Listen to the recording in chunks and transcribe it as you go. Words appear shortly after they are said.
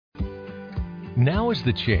Now is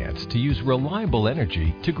the chance to use reliable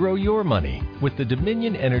energy to grow your money with the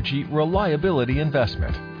Dominion Energy Reliability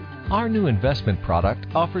Investment. Our new investment product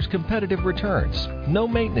offers competitive returns, no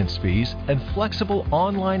maintenance fees, and flexible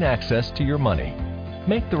online access to your money.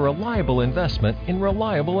 Make the reliable investment in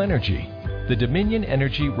reliable energy. The Dominion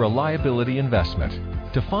Energy Reliability Investment.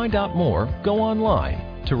 To find out more, go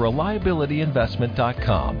online to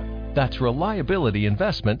reliabilityinvestment.com. That's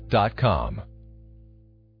reliabilityinvestment.com.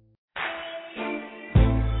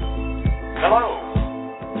 Hello,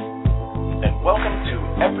 and welcome to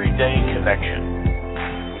Everyday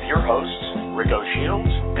Connection with your hosts, Rico Shields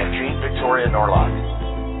and Jean Victoria Norlock,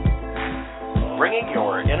 bringing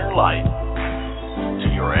your inner light to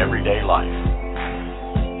your everyday life.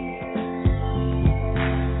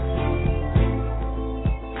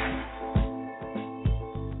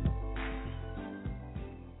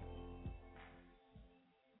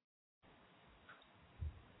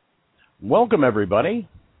 Welcome, everybody,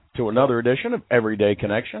 to another edition of Everyday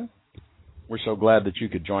Connection. We're so glad that you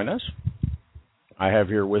could join us. I have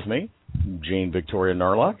here with me Jean Victoria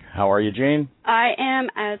Norlock. How are you, Jean? I am,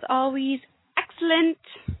 as always, excellent.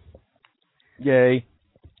 Yay.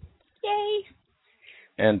 Yay.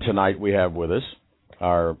 And tonight we have with us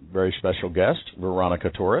our very special guest, Veronica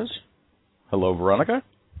Torres. Hello, Veronica.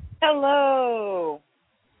 Hello.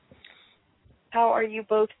 How are you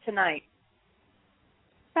both tonight?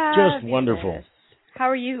 Just wonderful. How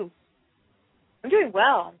are you? I'm doing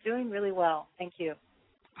well. I'm doing really well. Thank you.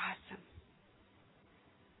 Awesome.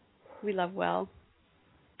 We love well.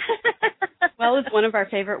 Well is one of our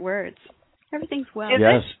favorite words. Everything's well.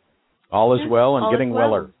 Yes. All is well and All getting well.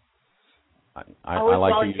 weller. I All is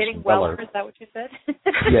like well to and use getting weller. weller. Is that what you said?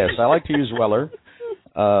 Yes, I like to use weller.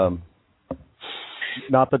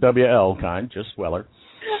 Not the WL kind, just weller.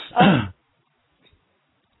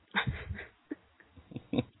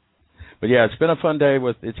 But yeah, it's been a fun day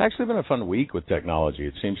it's actually been a fun week with technology.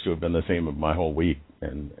 It seems to have been the theme of my whole week,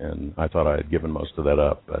 and I thought I had given most of that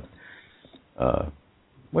up, but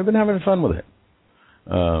we've been having fun with it.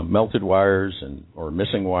 Melted wires or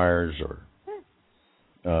missing wires, or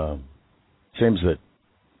seems that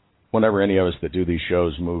whenever any of us that do these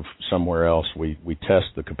shows move somewhere else, we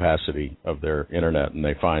test the capacity of their internet, and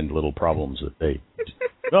they find little problems that this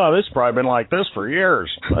has probably been like this for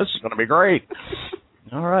years. This is going to be great.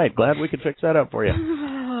 All right, glad we could fix that up for you.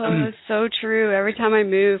 Oh, it's so true. Every time I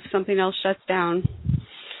move, something else shuts down.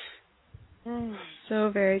 So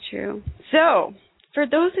very true. So, for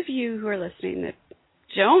those of you who are listening that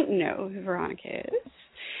don't know who Veronica is,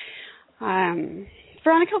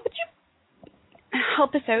 Veronica, would you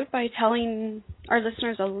help us out by telling our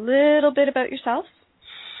listeners a little bit about yourself?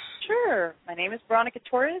 Sure. My name is Veronica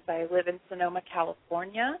Torres. I live in Sonoma,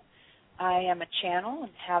 California. I am a channel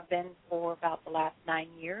and have been for about the last 9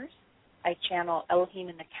 years. I channel Elohim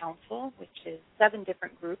in the Council, which is 7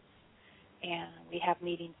 different groups, and we have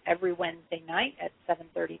meetings every Wednesday night at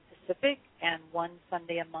 7:30 Pacific and one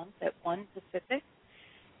Sunday a month at 1 Pacific.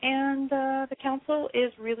 And the Council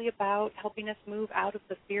is really about helping us move out of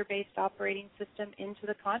the fear-based operating system into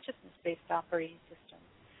the consciousness-based operating system.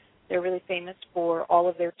 They're really famous for all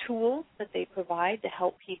of their tools that they provide to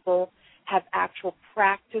help people have actual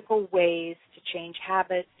practical ways to change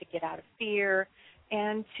habits, to get out of fear,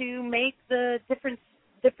 and to make the different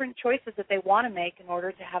choices that they want to make in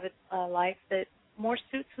order to have a life that more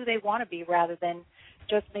suits who they want to be rather than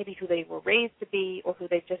just maybe who they were raised to be or who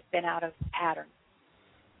they've just been out of pattern.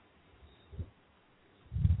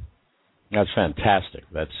 That's fantastic.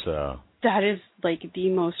 That is like the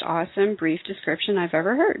most awesome brief description I've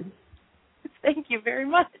ever heard. Thank you very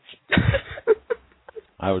much.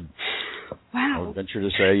 I would venture to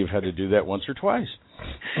say you've had to do that once or twice.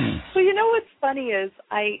 Well, you know what's funny is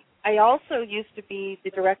I also used to be the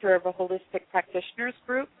director of a holistic practitioners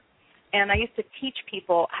group, and I used to teach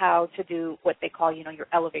people how to do what they call, your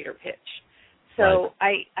elevator pitch. So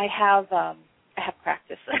right. I have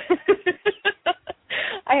practice.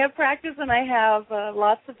 I have practice, and I have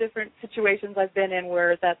lots of different situations I've been in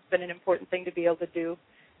where that's been an important thing to be able to do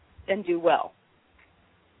and do well.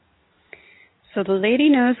 So the lady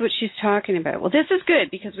knows what she's talking about. Well, this is good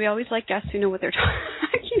because we always like guests who know what they're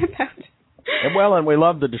talking about. And we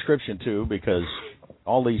love the description, too, because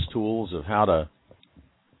all these tools of how to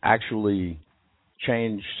actually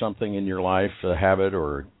change something in your life, a habit,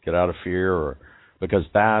 or get out of fear, because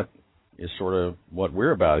that is sort of what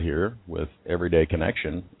we're about here with Everyday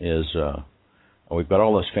Connection, is we've got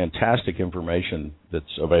all this fantastic information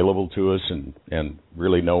that's available to us and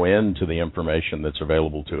really no end to the information that's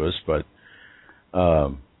available to us, but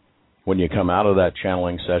when you come out of that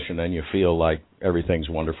channeling session and you feel like everything's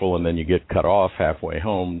wonderful and then you get cut off halfway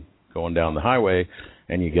home, going down the highway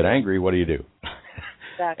and you get angry, what do?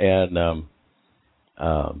 Exactly. And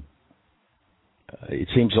it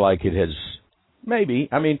seems like it has maybe.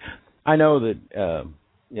 I mean, I know that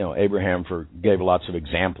Abraham gave lots of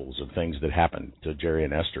examples of things that happened to Jerry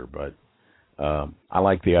and Esther, but I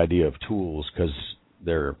like the idea of tools because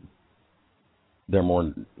they're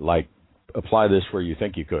more like apply this where you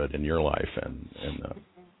think you could in your life, and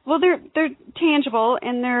well, they're tangible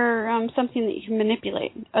and they're something that you can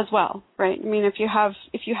manipulate as well, right? I mean, if you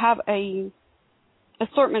have a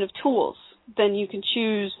assortment of tools, then you can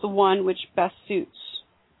choose the one which best suits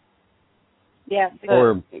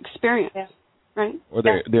the experience, right? Or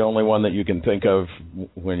the only one that you can think of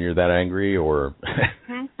when you're that angry, or.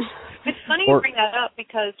 It's funny you bring that up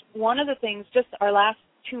because one of the things, just our last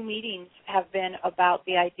 2 meetings have been about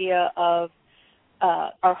the idea of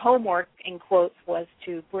our homework, in quotes, was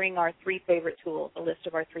to bring our 3 favorite tools, a list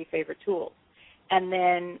of our 3 favorite tools. And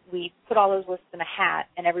then we put all those lists in a hat,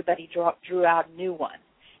 and everybody drew out a new one.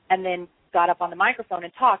 And then got up on the microphone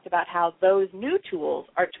and talked about how those new tools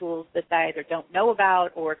are tools that they either don't know about,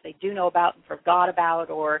 or if they do know about and forgot about,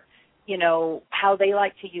 or, how they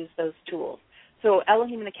like to use those tools. So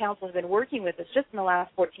Elohim and the Council have been working with us just in the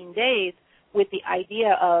last 14 days with the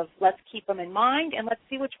idea of let's keep them in mind and let's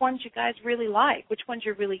see which ones you guys really like, which ones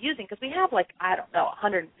you're really using, because we have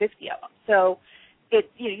 150 of them. So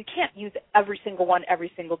you can't use every single one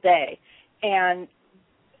every single day. And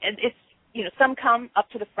it's, some come up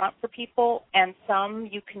to the front for people, and some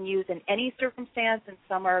you can use in any circumstance, and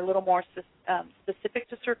some are a little more specific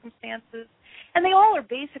to circumstances. And they all are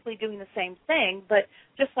basically doing the same thing, but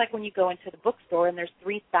just like when you go into the bookstore and there's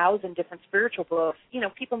 3,000 different spiritual books,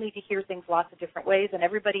 people need to hear things lots of different ways, and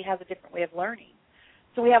everybody has a different way of learning.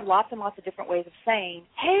 So we have lots and lots of different ways of saying,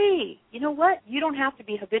 hey, you know what? You don't have to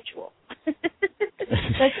be habitual.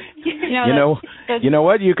 You know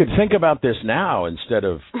what? You could think about this now instead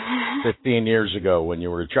of 15 years ago when you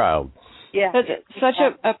were a child. Yeah. That's such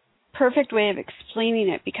a perfect way of explaining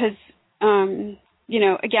it because,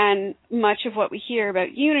 again, much of what we hear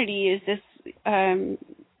about unity is this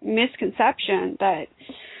misconception that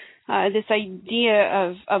this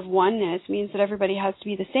idea of oneness means that everybody has to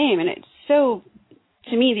be the same. And it's so,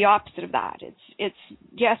 to me, the opposite of that. It's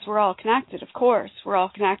yes, we're all connected. Of course, we're all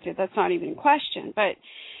connected. That's not even in question. But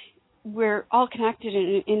we're all connected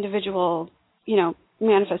in individual,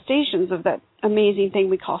 manifestations of that amazing thing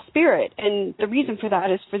we call spirit. And the reason for that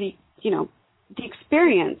is for the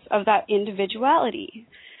experience of that individuality,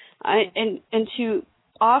 and to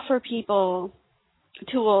offer people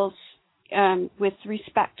tools with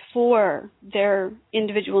respect for their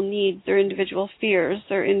individual needs, their individual fears,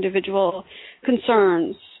 their individual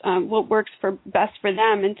concerns, what works best for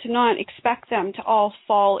them, and to not expect them to all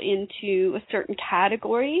fall into a certain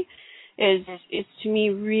category is to me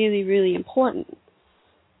really, really important.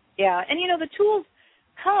 Yeah, and the tools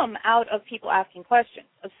come out of people asking questions,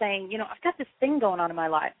 of saying, I've got this thing going on in my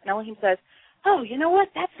life. And Elohim says, oh, you know what?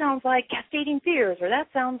 That sounds like cascading fears, or that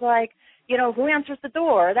sounds like, who answers the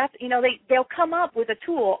door? That's, they'll come up with a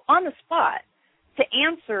tool on the spot to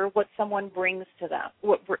answer what someone brings to them,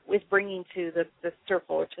 what is bringing to the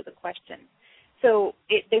circle or to the question. So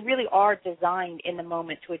they really are designed in the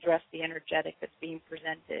moment to address the energetic that's being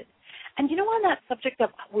presented. And on that subject of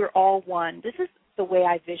we're all one, this is the way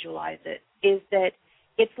I visualize it, is that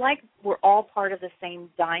it's like we're all part of the same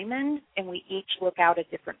diamond, and we each look out at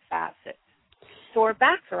different facets. So our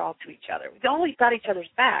backs are all to each other. We've always got each other's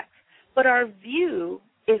backs, but our view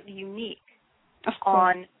is unique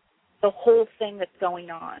on the whole thing that's going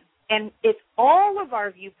on. And it's all of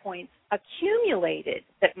our viewpoints accumulated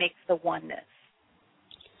that makes the oneness.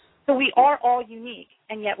 So we are all unique,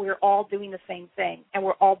 and yet we're all doing the same thing, and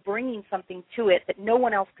we're all bringing something to it that no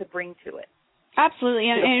one else could bring to it. Absolutely,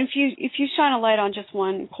 and if you shine a light on just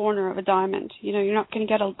one corner of a diamond, you're not going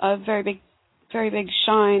to get a very big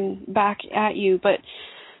shine back at you, but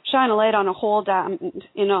shine a light on a whole diamond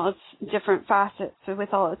in all its different facets,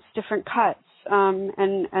 with all its different cuts,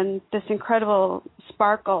 and this incredible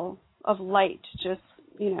sparkle of light just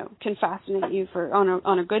can fascinate you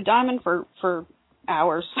on a good diamond for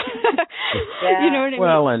hours. Yeah. You know what I mean?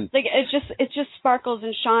 Well, and it just sparkles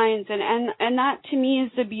and shines, and that to me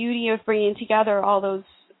is the beauty of bringing together all those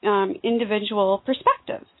individual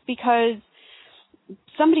perspectives, because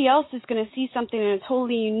somebody else is going to see something in a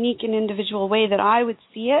totally unique and individual way that I would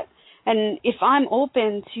see it, and if I'm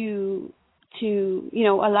open to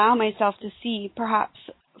allow myself to see perhaps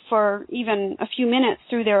for even a few minutes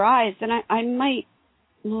through their eyes, then I might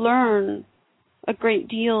learn a great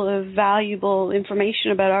deal of valuable information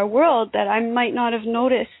about our world that I might not have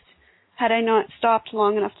noticed had I not stopped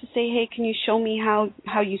long enough to say, hey, can you show me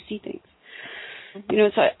how you see things? Mm-hmm. You know,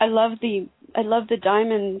 so I love the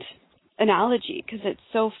diamond analogy because it's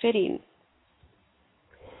so fitting.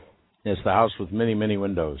 It's the house with many, many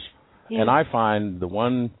windows. Yeah. And I find the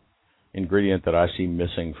one ingredient that I see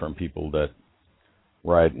missing from people that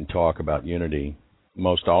write and talk about unity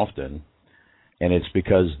most often, and it's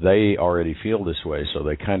because they already feel this way, so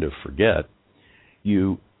they kind of forget.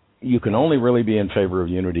 You can only really be in favor of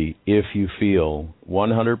unity if you feel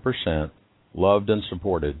 100% loved and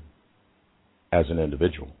supported as an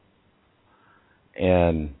individual,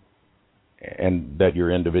 and that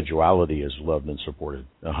your individuality is loved and supported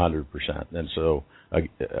 100%. And so,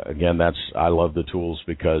 again, I love the tools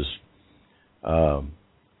because I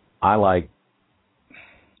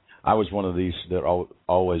was one of these that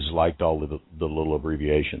always liked all the little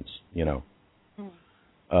abbreviations, you know.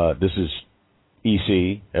 This is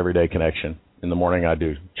EC, Everyday Connection. In the morning I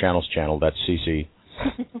do Channels Channel, that's CC.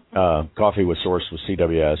 Coffee with Source with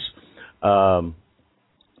CWS.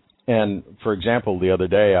 And, for example, the other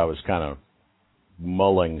day I was kind of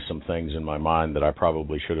mulling some things in my mind that I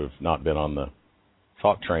probably should have not been on the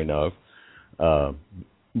thought train of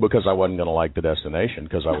because I wasn't going to like the destination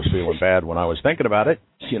because I was feeling bad when I was thinking about it,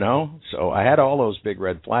 you know. So I had all those big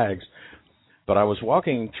red flags. But I was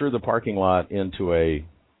walking through the parking lot into a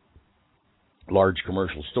large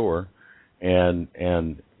commercial store, and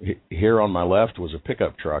here on my left was a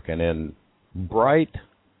pickup truck, and in bright,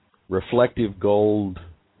 reflective gold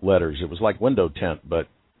letters, it was like window tint, but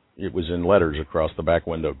it was in letters across the back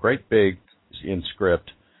window, great big in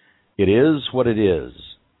script, "It is what it is."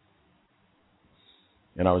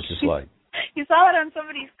 And I was just like... You saw it on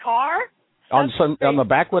somebody's car? On the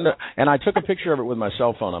back window, and I took a picture of it with my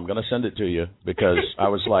cell phone. I'm going to send it to you because I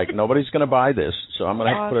was like, nobody's going to buy this, so I'm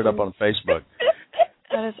going to have to put it up on Facebook.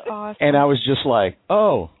 That is awesome. And I was just like,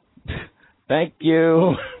 oh, thank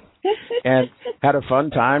you, and had a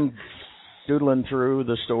fun time doodling through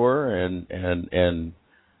the store and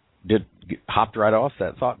hopped right off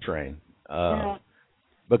that thought train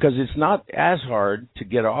because it's not as hard to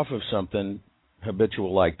get off of something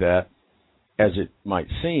habitual like that as it might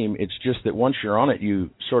seem. It's just that once you're on it, you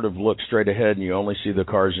sort of look straight ahead and you only see the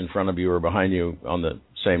cars in front of you or behind you on the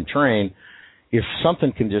same train. If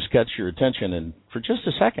something can just catch your attention and for just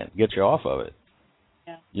a second get you off of it,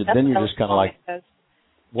 then you're just kind of like,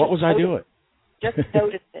 what was I doing? Just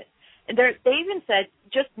notice it. And they even said,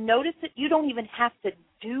 just notice it. You don't even have to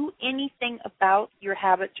do anything about your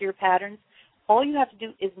habits or your patterns. All you have to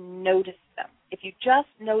do is notice them. If you just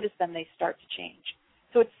notice them, they start to change.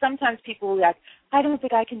 So it's sometimes people will be like, I don't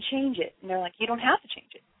think I can change it. And they're like, you don't have to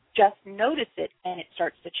change it. Just notice it, and it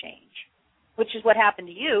starts to change, which is what happened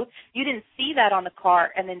to you. You didn't see that on the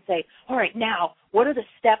car and then say, all right, now, what are the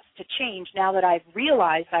steps to change now that I've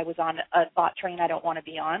realized I was on a thought train I don't want to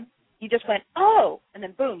be on? You just went, oh, and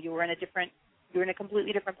then boom, you were in a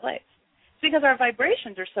completely different place. It's because our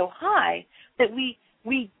vibrations are so high that we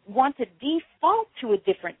want to default to a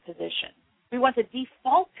different position. We want to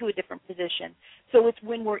default to a different position. So it's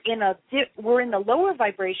when we're in the lower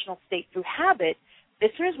vibrational state through habit, as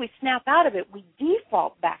soon as we snap out of it, we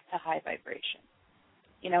default back to high vibration.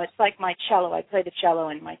 You know, it's like my cello. I play the cello,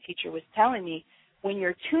 and my teacher was telling me, when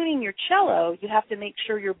you're tuning your cello, you have to make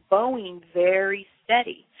sure you're bowing very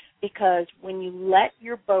steady, because when you let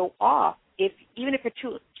your bow off, even if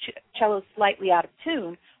your cello is slightly out of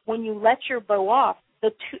tune, when you let your bow off,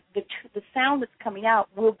 the sound that's coming out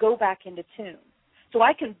will go back into tune. So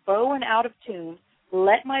I can bow and out of tune,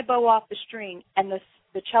 let my bow off the string, and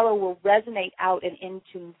the cello will resonate out an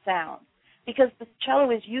in-tune sound. Because the cello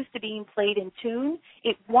is used to being played in tune,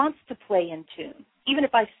 it wants to play in tune. Even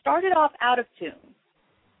if I start it off out of tune,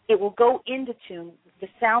 it will go into tune. The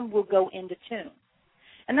sound will go into tune.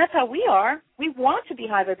 And that's how we are. We want to be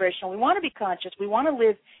high vibrational. We want to be conscious. We want to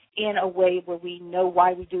live in a way where we know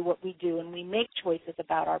why we do what we do, and we make choices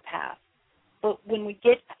about our path. But when we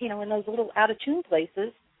get, in those little out-of-tune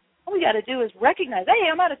places, all we got to do is recognize, hey,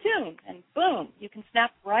 I'm out of tune, and boom, you can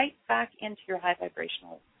snap right back into your high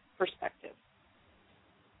vibrational perspective.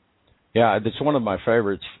 Yeah, it's one of my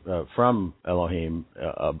favorites from Elohim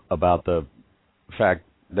about the fact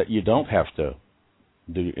that you don't have to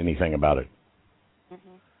do anything about it.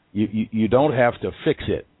 Mm-hmm. You don't have to fix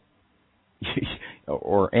it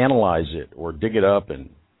or analyze it or dig it up and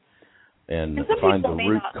find the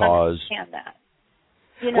root cause. Understand that.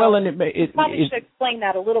 Well, and it probably should explain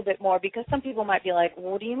that a little bit more, because some people might be like,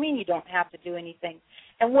 well, what do you mean you don't have to do anything?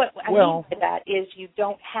 And what I mean by that is you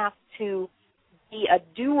don't have to be a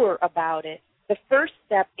doer about it. The first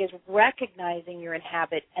step is recognizing you're in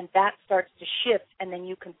habit, and that starts to shift, and then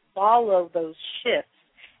you can follow those shifts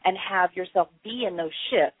and have yourself be in those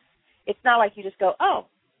shifts. It's not like you just go, oh,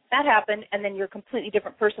 that happened, and then you're a completely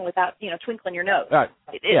different person without, twinkling your nose.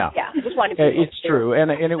 Yeah. Just wanted to be it's true,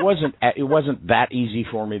 and it wasn't that easy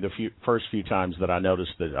for me the first few times that I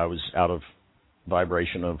noticed that I was out of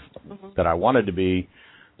vibration of that I wanted to be.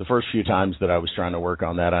 The first few times that I was trying to work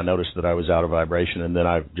on that, I noticed that I was out of vibration, and then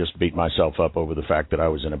I just beat myself up over the fact that I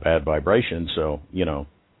was in a bad vibration. So,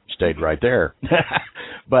 stayed right there.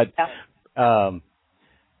 But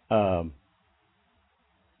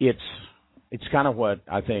it's kind of what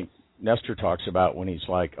I think Nestor talks about when he's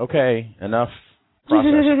like, okay, enough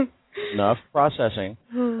processing. Enough processing.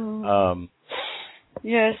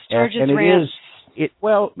 Yes, George's and rant.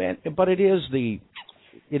 But it is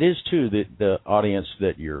too the audience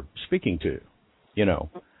that you're speaking to.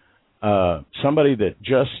 Somebody that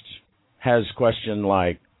just has a question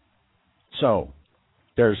like, so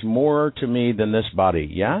there's more to me than this body,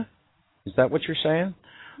 yeah? Is that what you're saying?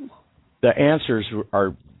 The answers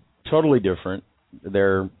are totally different.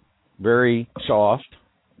 They're very soft,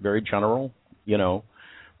 very general,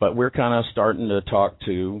 but we're kind of starting to talk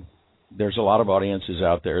to, there's a lot of audiences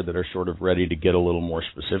out there that are sort of ready to get a little more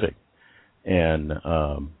specific and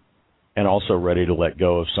also ready to let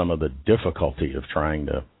go of some of the difficulty of trying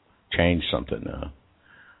to change something.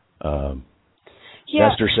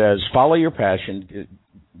 Nestor says, follow your passion.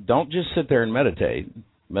 Don't just sit there and meditate.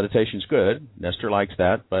 Meditation's good. Nestor likes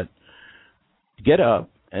that, but get up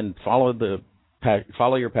and follow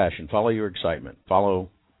your passion, follow your excitement,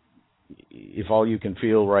 if all you can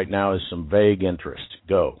feel right now is some vague interest,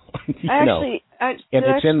 go. It's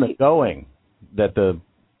in the going that the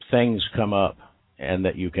things come up and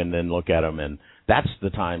that you can then look at them, and that's the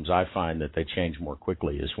times I find that they change more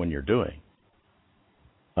quickly is when you're doing.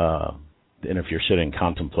 And if you're sitting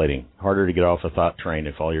contemplating, harder to get off a thought train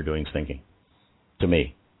if all you're doing is thinking, to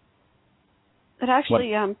me. It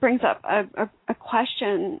actually brings up a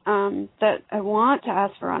question that I want to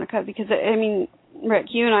ask Veronica, because, Rick,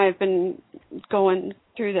 you and I have been going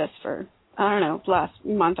through this for, the last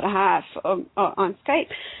month and a half on Skype.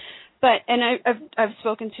 And I've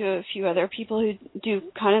spoken to a few other people who do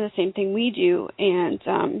kind of the same thing we do, and,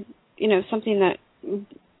 something that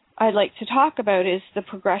I'd like to talk about is the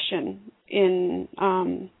progression in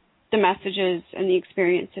the messages and the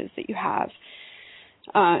experiences that you have.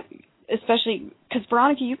 Especially because,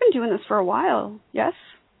 Veronica, you've been doing this for a while, yes?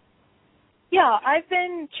 Yeah, I've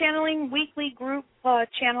been channeling weekly group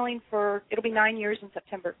channeling for, it'll be 9 years in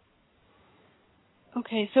September.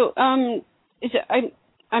 Okay, so I'm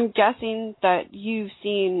guessing that you've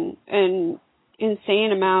seen an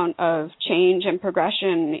insane amount of change and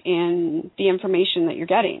progression in the information that you're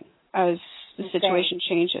getting as the situation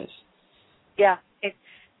changes. Yeah,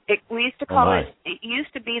 we used to call it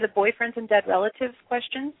used to be the boyfriends and dead relatives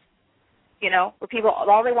questions. Where people,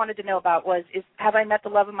 all they wanted to know about was, have I met the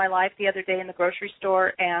love of my life the other day in the grocery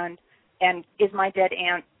store, and is my dead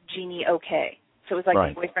Aunt Jeannie okay? So it was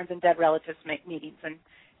like the boyfriends and dead relatives meetings,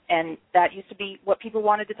 and that used to be what people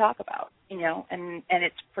wanted to talk about, and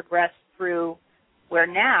it's progressed through where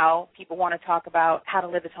now people want to talk about how to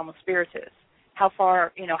live as Homo Spiritus. How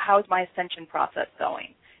far, how is my ascension process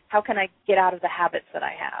going? How can I get out of the habits that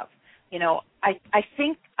I have? I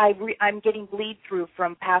think I'm getting bleed through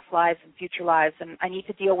from past lives and future lives, and I need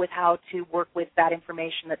to deal with how to work with that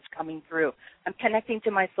information that's coming through. I'm connecting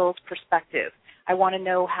to my soul's perspective. I want to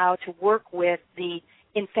know how to work with the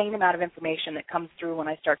insane amount of information that comes through when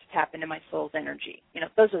I start to tap into my soul's energy.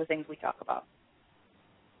 Those are the things we talk about.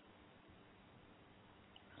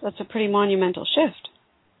 That's a pretty monumental shift.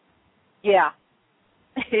 Yeah.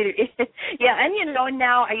 Yeah, and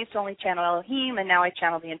now I used to only channel Elohim, and now I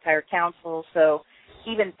channel the entire council. So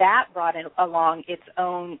even that brought along its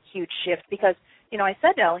own huge shift because, I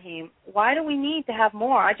said to Elohim, why do we need to have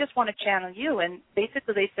more? I just want to channel you. And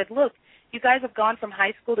basically they said, look, you guys have gone from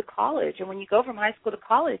high school to college, and when you go from high school to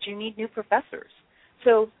college, you need new professors.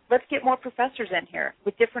 So let's get more professors in here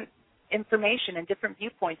with different information and different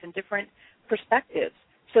viewpoints and different perspectives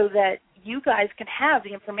so that you guys can have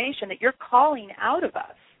the information that you're calling out of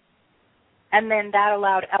us. And then that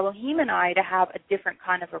allowed Elohim and I to have a different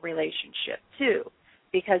kind of a relationship, too,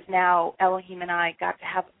 because now Elohim and I got to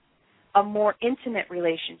have a more intimate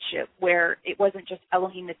relationship where it wasn't just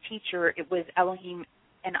Elohim the teacher, it was Elohim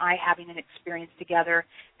and I having an experience together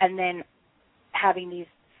and then having these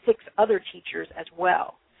 6 other teachers as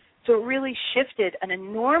well. So it really shifted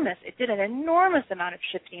it did an enormous amount of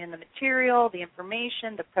shifting in the material, the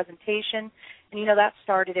information, the presentation. And, that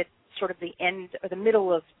started at sort of the end or the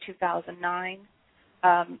middle of 2009.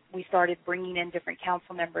 We started bringing in different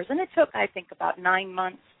council members. And it took, I think, about 9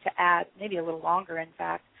 months to add, maybe a little longer, in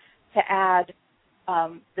fact, to add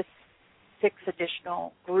the 6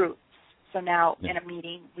 additional groups. So now in a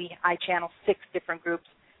meeting, I channel 6 different groups,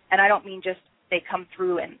 and I don't mean just they come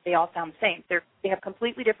through and they all sound the same. They have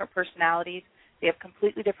completely different personalities. They have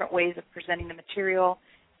completely different ways of presenting the material,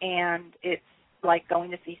 and it's like going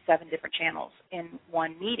to see 7 different channels in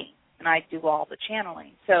one meeting, and I do all the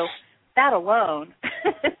channeling. So that alone,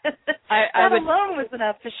 alone was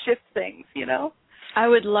enough to shift things, you know? I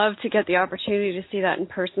would love to get the opportunity to see that in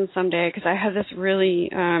person someday, because I have this really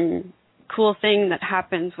cool thing that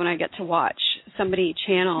happens when I get to watch somebody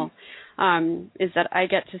channel, is that I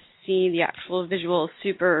get to see the actual visual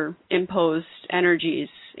superimposed energies,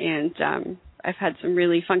 and I've had some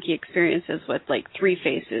really funky experiences with like 3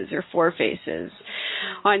 faces or 4 faces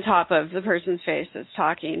on top of the person's face that's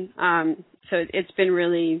talking. So it's been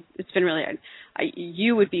really,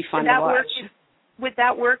 you would be fun to watch. Would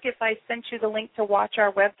that work if I sent you the link to watch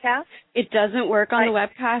our webcast? It doesn't work on the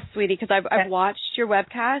webcast, sweetie, because I've watched your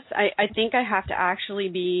webcast. I think I have to actually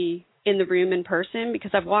be in the room in person,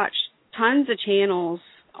 because I've watched tons of channels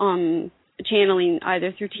channeling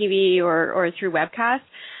either through TV or through webcast.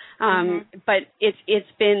 But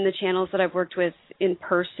it's been the channels that I've worked with in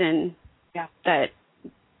person that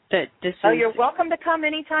this is. You're welcome to come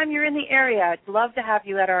anytime you're in the area. I'd love to have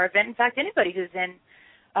you at our event. In fact, anybody who's in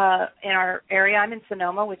our area. I'm in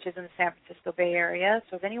Sonoma, which is in the San Francisco Bay Area.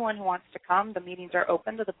 So if anyone who wants to come, the meetings are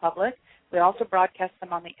open to the public. We also broadcast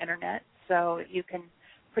them on the Internet, so you can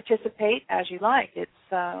participate as you like. It's,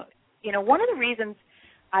 one of the reasons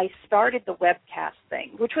I started the webcast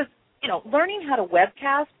thing, which was, learning how to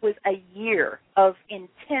webcast was a year of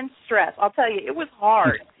intense stress. I'll tell you, it was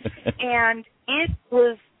hard. And it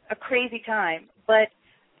was a crazy time. But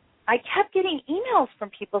I kept getting emails from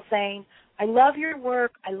people saying, I love your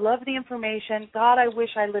work. I love the information. God, I wish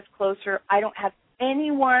I lived closer. I don't have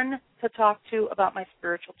anyone to talk to about my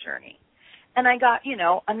spiritual journey. And I got,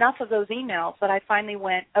 enough of those emails that I finally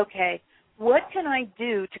went, okay, what can I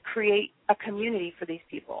do to create a community for these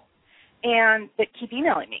people? And that keep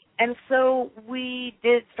emailing me. And so we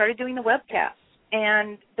started doing the webcasts.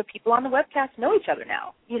 And the people on the webcast know each other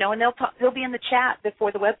now, and they'll be in the chat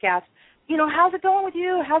before the webcast. How's it going with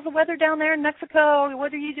you? How's the weather down there in Mexico?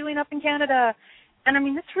 What are you doing up in Canada?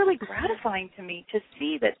 And, it's really gratifying to me to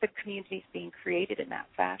see that the community is being created in that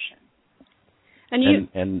fashion.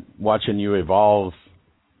 And watching you evolve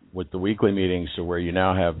with the weekly meetings to where you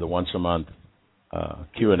now have the once-a-month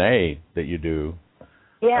Q&A that you do.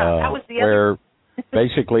 Yeah, that was the where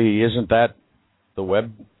basically isn't that the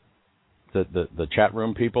web, the chat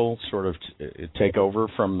room people sort of take over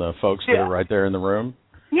from the folks that are right there in the room?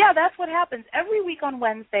 Yeah, that's what happens. Every week on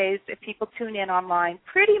Wednesdays, if people tune in online,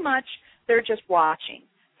 pretty much they're just watching.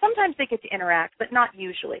 Sometimes they get to interact, but not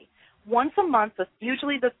usually. Once a month,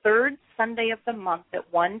 usually the 3rd Sunday of the month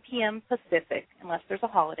at 1 p.m. Pacific, unless there's a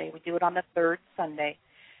holiday. We do it on the 3rd Sunday.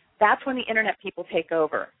 That's when the Internet people take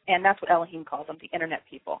over, and that's what Elohim calls them, the Internet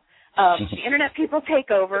people. The Internet people take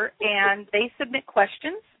over, and they submit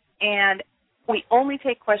questions, and we only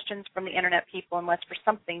take questions from the Internet people unless for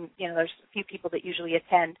something, there's a few people that usually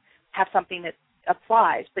attend, have something that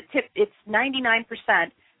applies. But it's 99%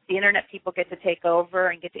 the Internet people get to take over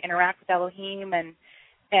and get to interact with Elohim,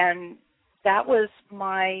 and that was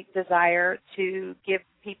my desire to give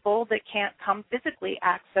people that can't come physically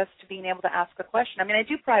access to being able to ask a question. I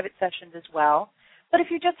do private sessions as well, but if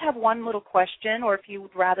you just have one little question, or if you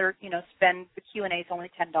would rather, spend the Q&A is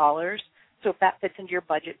only $10, so if that fits into your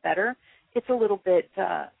budget better, it's a little bit,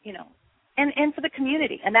 and for the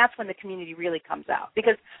community. And that's when the community really comes out,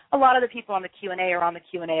 because a lot of the people on the Q&A are on the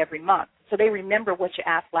Q&A every month. So they remember what you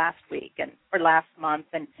asked last week or last month,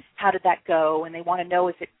 and how did that go, and they want to know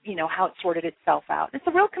if it, how it sorted itself out. It's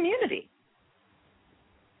a real community.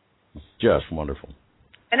 Just wonderful.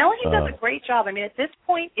 And Elohim does a great job. At this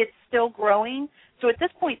point, it's still growing. So at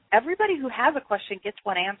this point, everybody who has a question gets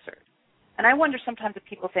one answered. And I wonder sometimes if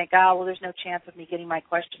people think, there's no chance of me getting my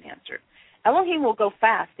question answered. Elohim will go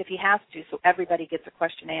fast if he has to, so everybody gets a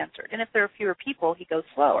question answered. And if there are fewer people, he goes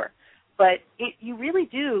slower. But you really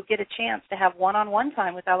do get a chance to have one-on-one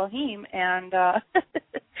time with Elohim, and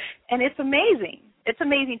and it's amazing. It's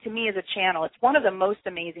amazing to me as a channel. It's one of the most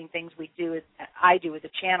amazing things I do as a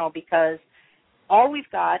channel, because all we've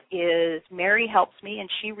got is Mary helps me, and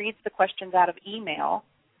she reads the questions out of email,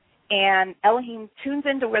 and Elohim tunes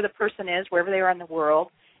into where the person is, wherever they are in the world,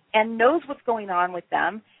 and knows what's going on with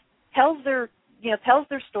them, tells their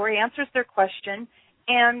story, answers their question,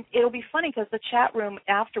 and it'll be funny because the chat room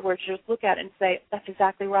afterwards, you'll just look at it and say, that's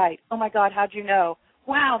exactly right. Oh, my God, how'd you know?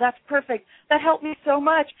 Wow, that's perfect. That helped me so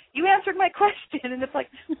much. You answered my question. And it's like,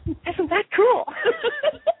 isn't that cool?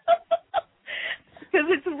 because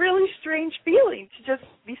it's a really strange feeling to just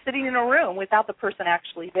be sitting in a room without the person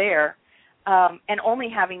actually there, and only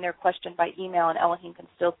having their question by email, and Elohim can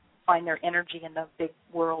still find their energy in the big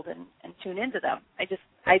world and tune into them.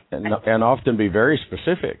 And often be very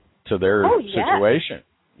specific to their situation,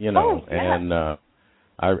 you know. And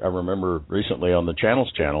I remember recently on the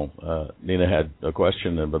Channels channel, Nina had a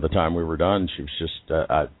question, and by the time we were done, she was just,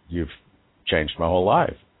 "You've changed my whole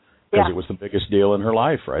life," because it was the biggest deal in her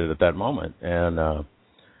life right at that moment, and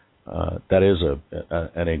that is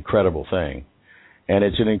an incredible thing, and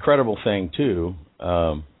it's an incredible thing too.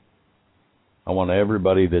 I want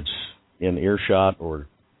everybody that's in earshot or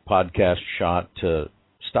podcast shot to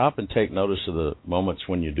stop and take notice of the moments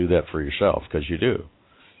when you do that for yourself, because you do.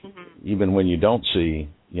 Mm-hmm. Even when you don't see,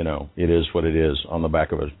 you know, it is what it is on the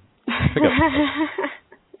back of a pickup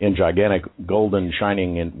in gigantic golden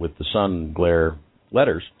shining with the sun glare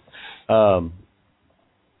letters,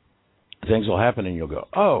 things will happen and you'll go,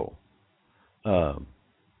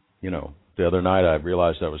 you know, the other night I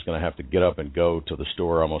realized I was going to have to get up and go to the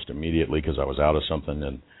store almost immediately because I was out of something,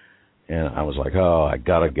 and I was like, oh, I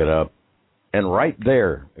got to get up. And right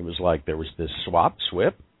there, it was like there was this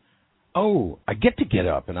swip. Oh, I get to get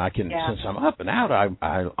up, and I can, since I'm up and out,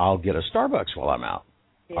 I'll get a Starbucks while I'm out.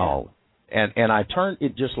 Yeah. And I turned,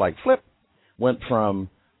 it just like flip, went from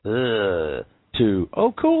to,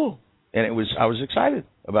 oh, cool. And I was excited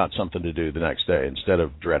about something to do the next day instead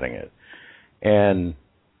of dreading it. And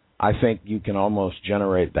I think you can almost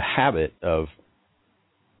generate the habit of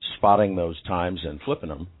spotting those times and flipping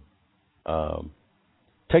them.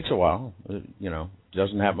 Takes a while, you know,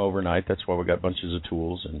 doesn't happen overnight. That's why we got bunches of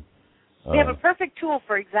tools. And we have a perfect tool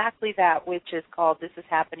for exactly that, which is called This Is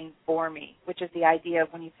Happening For Me, which is the idea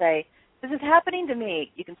of when you say, this is happening to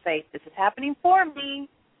me, you can say, this is happening for me,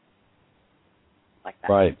 like that.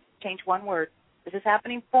 Right. Change one word. This is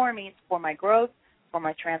happening for me. It's for my growth, for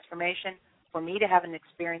my transformation, for me to have an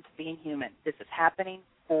experience of being human. This is happening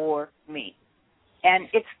for me. And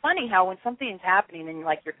it's funny how when something is happening and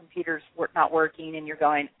like your computer's not working and you're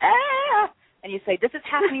going, and you say, this is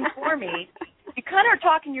happening for me, you kind of are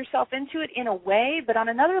talking yourself into it in a way, but on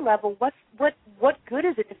another level, what good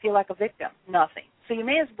is it to feel like a victim? Nothing. So you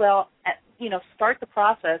may as well, start the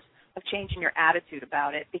process of changing your attitude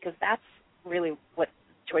about it, because that's really what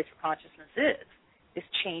Choice for Consciousness is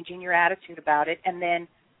changing your attitude about it and then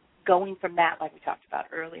going from that, like we talked about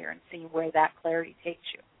earlier, and seeing where that clarity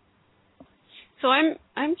takes you. So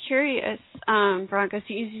I'm curious, Veronica,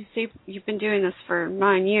 so you say you've been doing this for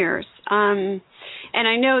 9 years, and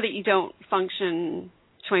I know that you don't function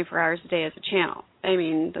 24 hours a day as a channel. I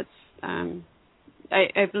mean, that's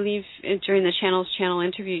I believe during the channel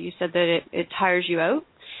interview you said that it tires you out.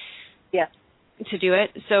 Yes. To do it.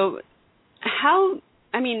 So how?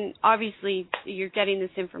 I mean, obviously you're getting this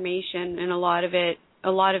information, and a lot of it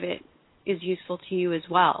is useful to you as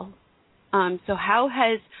well. So how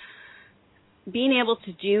has being able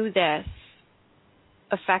to do this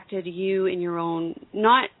affected you in your own,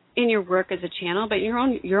 not in your work as a channel, but your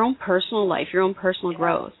own personal life, your own personal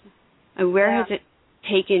growth? And where has it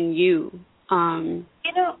taken you?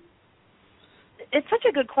 It's such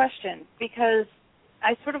a good question, because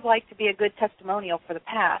I sort of like to be a good testimonial for the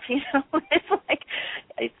past.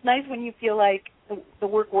 It's nice when you feel like the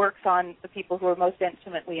work works on the people who are most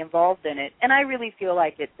intimately involved in it, and I really feel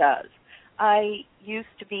like it does. I used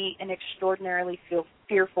to be an extraordinarily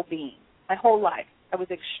fearful being. My whole life, I was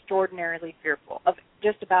extraordinarily fearful of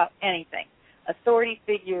just about anything. Authority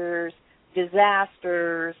figures,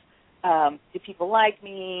 disasters, do people like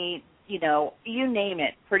me, you name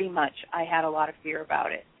it, pretty much. I had a lot of fear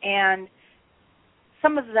about it. And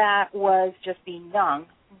some of that was just being young,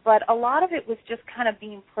 but a lot of it was just kind of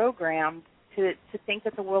being programmed to think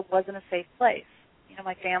that the world wasn't a safe place.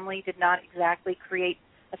 My family did not exactly create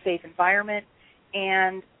a safe environment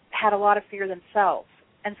and had a lot of fear themselves.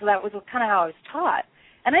 And so that was kind of how I was taught.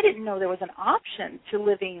 And I didn't know there was an option to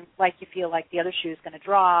living like you feel like the other shoe is going to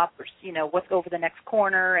drop, or, what's over the next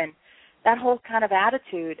corner, and that whole kind of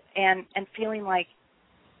attitude, and feeling like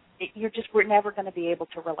we're never going to be able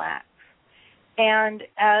to relax. And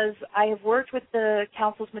as I have worked with the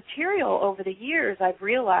Council's material over the years, I've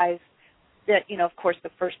realized that, of course, the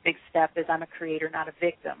first big step is I'm a creator, not a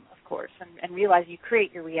victim, of course, and realize you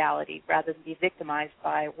create your reality rather than be victimized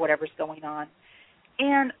by whatever's going on.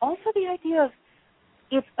 And also the idea of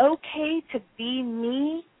it's okay to be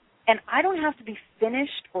me, and I don't have to be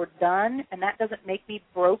finished or done, and that doesn't make me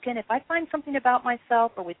broken. If I find something about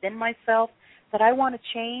myself or within myself that I want to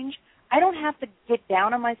change, I don't have to get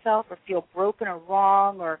down on myself or feel broken or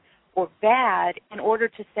wrong or bad in order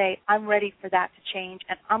to say I'm ready for that to change,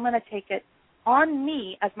 and I'm going to take it on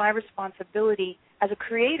me as my responsibility as a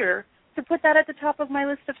creator to put that at the top of my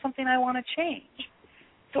list of something I want to change.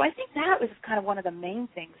 So I think that was kind of one of the main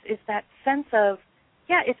things, is that sense of,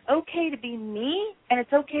 yeah, it's okay to be me, and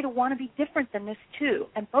it's okay to want to be different than this too.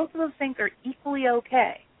 And both of those things are equally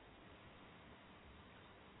okay.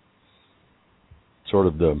 Sort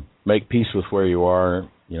of the make peace with where you are,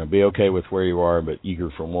 be okay with where you are, but eager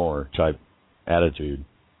for more type attitude.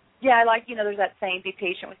 Yeah, I like, there's that saying, be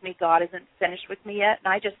patient with me, God isn't finished with me yet.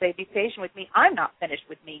 And I just say, be patient with me, I'm not finished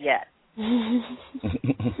with me yet. Give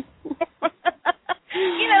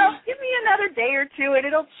me another day or two and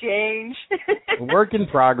it'll change. Work in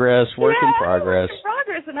progress, work in progress. Work in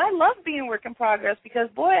progress, and I love being work in progress because,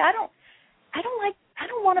 boy, I don't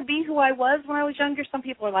want to be who I was when I was younger. Some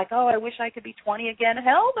people are like, oh, I wish I could be 20 again.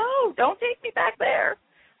 Hell no, don't take me back there.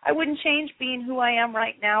 I wouldn't change being who I am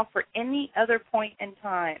right now for any other point in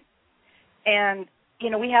time. And,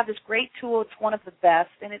 we have this great tool. It's one of the best,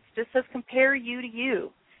 and it just says compare you to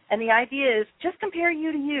you. And the idea is just compare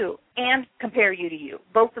you to you and compare you to you.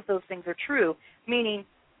 Both of those things are true, meaning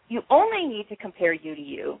you only need to compare you to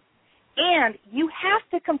you, and you have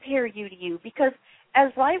to compare you to you, because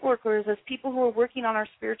as light workers, as people who are working on our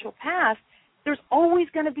spiritual path, there's always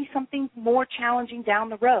going to be something more challenging down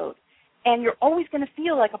the road. And you're always going to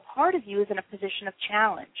feel like a part of you is in a position of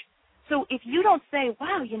challenge. So if you don't say,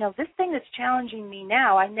 wow, this thing that's challenging me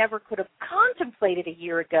now, I never could have contemplated a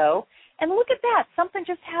year ago, and look at that, something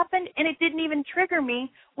just happened and it didn't even trigger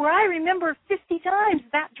me, where I remember 50 times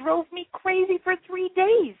that drove me crazy for 3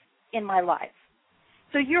 days in my life.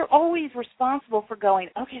 So you're always responsible for going,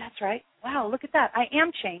 okay, that's right, wow, look at that, I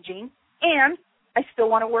am changing, and I still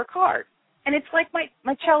want to work hard. And it's like my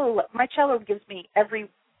cello gives me every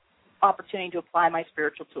opportunity to apply my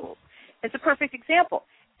spiritual tools. It's a perfect example.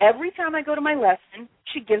 Every time I go to my lesson,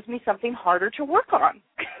 she gives me something harder to work on.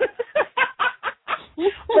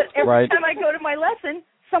 But every time I go to my lesson,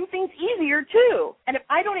 something's easier too. And if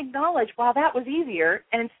I don't acknowledge, wow, that was easier,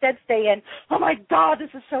 and instead stay in, oh my God, this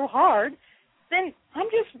is so hard, then I'm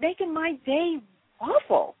just making my day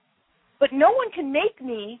awful. But no one can make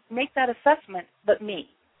that assessment but me.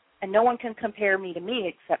 And no one can compare me to me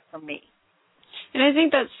except for me. And I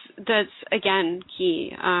think that's again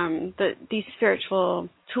key. That these spiritual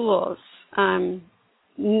tools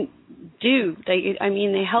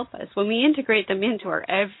they help us when we integrate them into our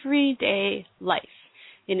everyday life,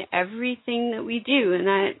 in everything that we do, and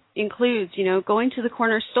that includes, going to the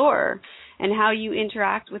corner store and how you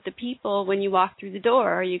interact with the people when you walk through the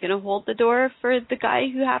door. Are you going to hold the door for the guy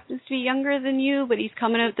who happens to be younger than you, but he's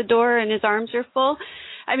coming out the door and his arms are full?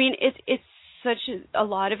 I mean, it's such a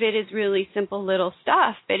lot of it is really simple little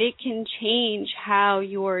stuff, but it can change how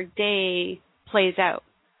your day plays out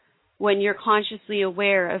when you're consciously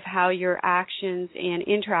aware of how your actions and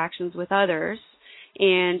interactions with others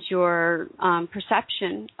and your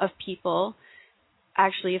perception of people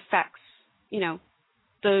actually affects,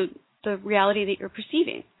 the reality that you're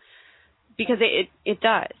perceiving, because it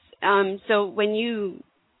does. So when you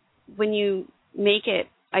make it,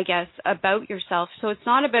 I guess, about yourself, so it's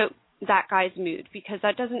not about that guy's mood, because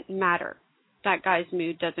that doesn't matter. That guy's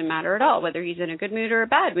mood doesn't matter at all, whether he's in a good mood or a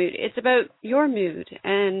bad mood. It's about your mood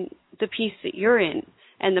and the peace that you're in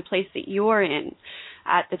and the place that you're in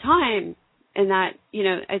at the time. And that,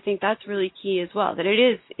 I think that's really key as well, that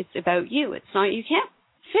it's about you. It's not, you can't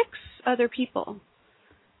fix other people.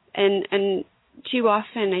 And too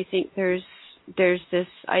often I think there's this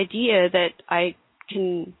idea that I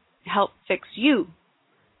can help fix you.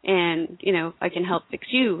 And, I can help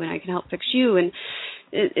fix you, and I can help fix you. And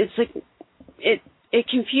it's like, it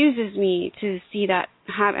confuses me to see that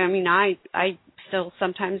happen. I mean, I still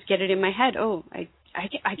sometimes get it in my head, oh, I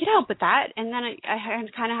could help with that. And then I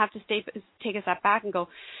kind of have to take a step back and go,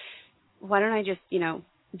 why don't I just, do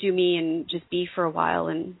me and just be for a while,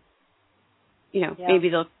 and, maybe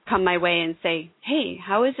they'll come my way and say, hey,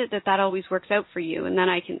 how is it that always works out for you? And then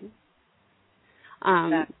I can,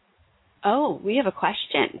 oh, we have a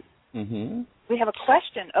question. Mm-hmm. We have a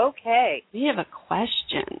question. Okay. We have a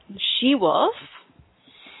question. She-Wolf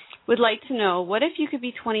would like to know, what if you could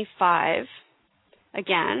be 25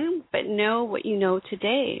 again, but know what you know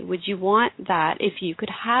today? Would you want that if you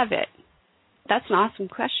could have it? That's an awesome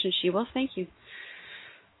question, She-Wolf. Thank you.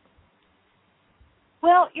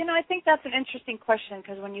 Well, I think that's an interesting question,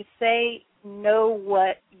 because when you say know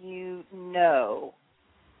what you know,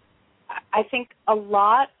 I think a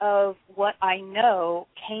lot of what I know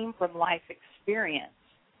came from life experience.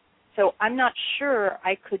 So I'm not sure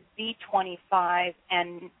I could be 25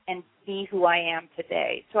 and be who I am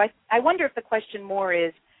today. So I wonder if the question more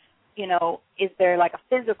is, is there like a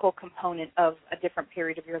physical component of a different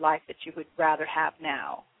period of your life that you would rather have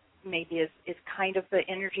now? maybe is kind of the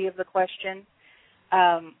energy of the question.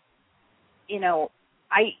 You know,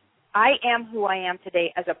 I am who I am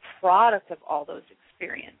today as a product of all those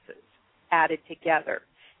experiences added together.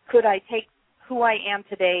 Could I take who I am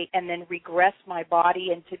today and then regress my body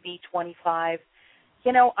into be 25?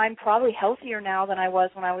 You know, I'm probably healthier now than I was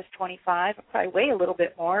when I was 25. I probably weigh a little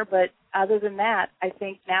bit more, but other than that, I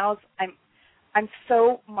think now I'm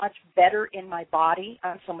so much better in my body.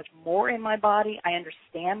 I'm so much more in my body. I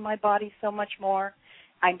understand my body so much more.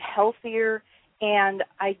 I'm healthier, and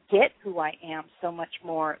I get who I am so much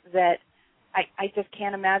more that I just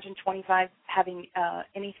can't imagine 25 having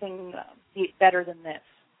anything better than this.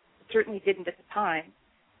 It certainly didn't at the time.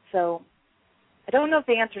 So I don't know if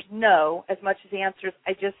the answer is no as much as the answer is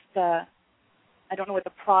I don't know what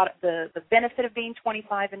the benefit of being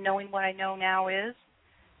 25 and knowing what I know now is.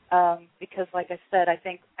 Because, like I said, I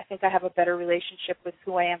think I have a better relationship with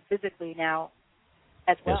who I am physically now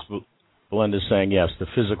as well. Yes, Belinda's saying yes, the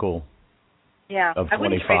physical of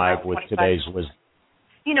 25 with today's wisdom.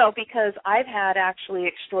 You know, because I've had actually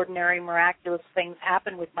extraordinary, miraculous things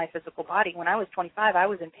happen with my physical body. When I was 25, I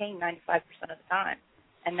was in pain 95% of the time,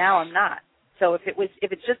 and now I'm not. So if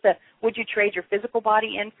it's just would you trade your physical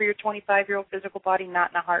body in for your 25-year-old physical body?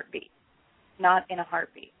 Not in a heartbeat. Not in a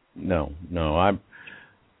heartbeat. No.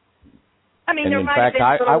 I mean, and there in might fact,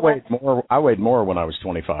 have been I weighed more. I weighed more when I was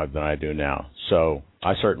 25 than I do now. So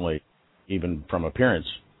I certainly, even from appearance,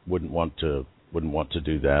 wouldn't want to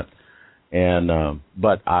do that. And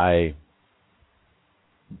but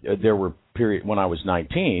there were periods when I was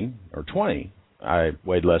 19 or 20, I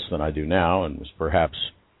weighed less than I do now, and was perhaps,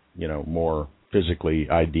 you know, more physically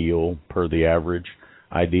ideal per the average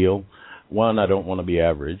ideal. One, I don't want to be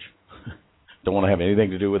average. Don't want to have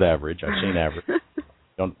anything to do with average. I've seen average.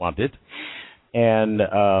 Don't want it. And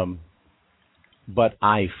but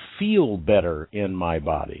I feel better in my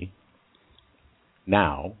body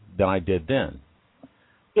now than I did then.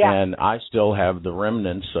 Yeah. And I still have the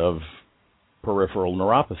remnants of peripheral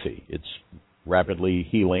neuropathy. It's rapidly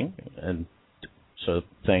healing, and so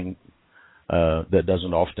thing that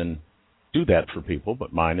doesn't often do that for people,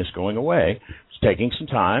 but mine is going away. It's taking some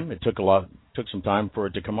time. It took some time for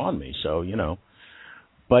it to come on me. So, you know.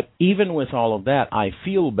 But even with all of that, I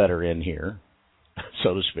feel better in here,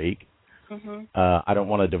 so to speak. Mm-hmm. I don't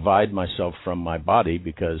want to divide myself from my body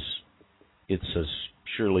because it's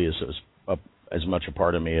surely as much a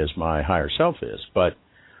part of me as my higher self is. But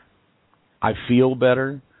I feel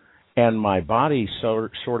better, and my body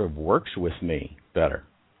sort of works with me better.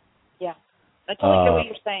 Yeah. I totally get what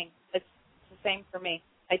you're saying. It's the same for me.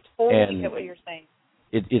 I totally get what you're saying.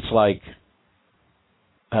 It's like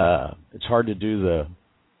it's hard to do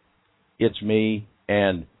it's me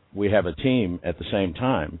and we have a team at the same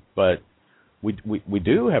time, but we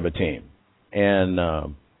do have a team, and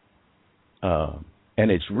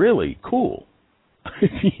it's really cool,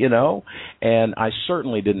 you know. And I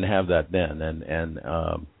certainly didn't have that then. You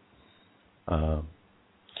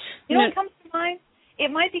know what comes to mind?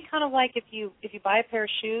 It might be kind of like if you buy a pair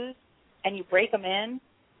of shoes and you break them in,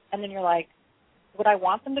 and then you're like, would I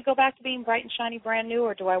want them to go back to being bright and shiny, brand new,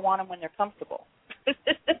 or do I want them when they're comfortable?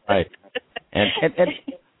 Right. And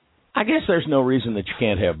I guess there's no reason that you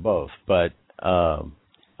can't have both, but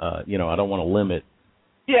you know, I don't want to limit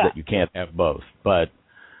that you can't have both, but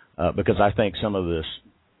because I think some of this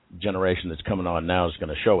generation that's coming on now is going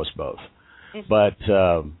to show us both. Mm-hmm. But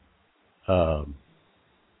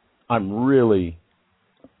I'm really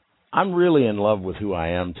in love with who I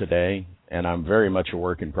am today, and I'm very much a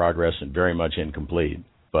work in progress and very much incomplete.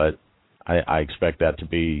 But I expect that to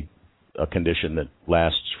be a condition that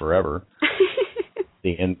lasts forever.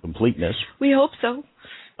 The incompleteness. We hope so.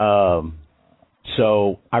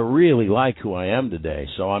 So I really like who I am today.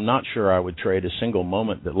 So I'm not sure I would trade a single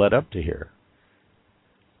moment that led up to here,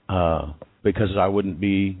 because I wouldn't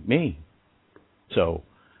be me. So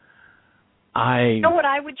you know what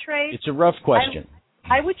I would trade? It's a rough question.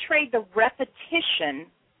 I would trade the repetition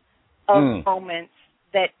of moments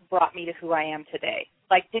that brought me to who I am today.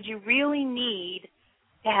 Like, did you really need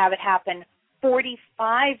to have it happen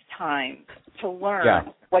 45 times to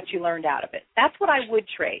learn what you learned out of it? That's what I would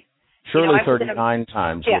trade. Surely 39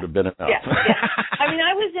 times would have been enough. Yeah. I mean,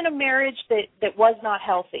 I was in a marriage that was not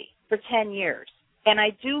healthy for 10 years. And I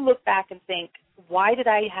do look back and think, why did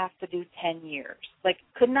I have to do 10 years? Like,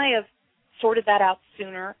 couldn't I have sorted that out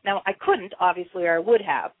sooner? Now, I couldn't, obviously, or I would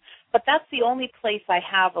have. But that's the only place I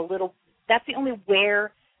have that's the only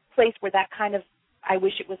place where that kind of, I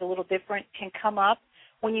wish it was a little different, can come up.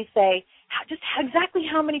 When you say, just exactly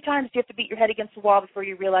how many times do you have to beat your head against the wall before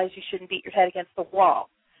you realize you shouldn't beat your head against the wall?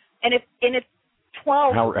 And if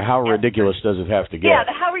 12. How ridiculous does it have to get? Yeah,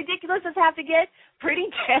 how ridiculous does it have to get? Pretty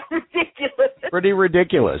damn ridiculous. Pretty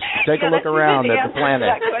ridiculous. Take a look around at the planet.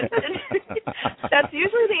 That's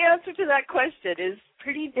usually the answer to that question, is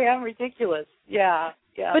pretty damn ridiculous. Yeah.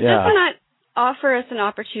 But doesn't that offer us an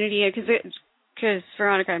opportunity, because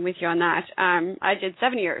Veronica, I'm with you on that. I did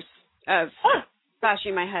 7 years of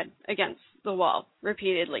bashing my head against the wall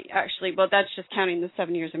repeatedly, actually. Well, that's just counting the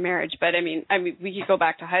 7 years of marriage, but I mean we could go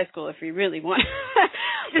back to high school if we really want.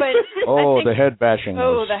 But the head bashing.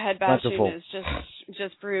 The head bashing plentiful. is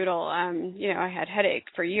just brutal. I had headache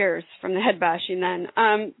for years from the head bashing then.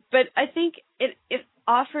 But I think it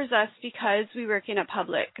offers us, because we work in a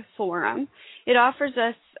public forum, it offers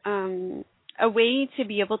us a way to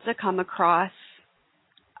be able to come across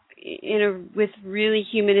with really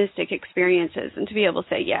humanistic experiences, and to be able to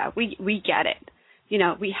say, yeah, we get it.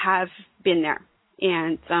 We have been there,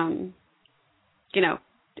 and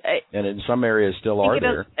and in some areas still are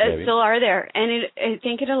there. Still are there, and I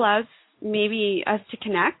think it allows maybe us to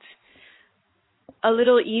connect a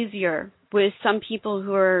little easier with some people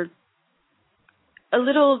who are a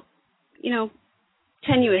little,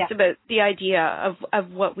 tenuous about the idea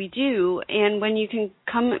of what we do. And when you can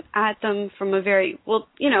come at them from a very,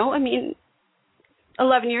 11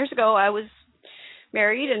 years ago I was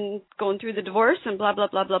married and going through the divorce and blah, blah,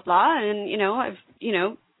 blah, blah, blah. And, I've,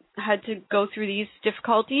 had to go through these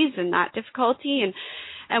difficulties and that difficulty.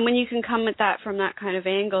 And when you can come at that from that kind of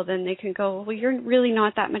angle, then they can go, well, you're really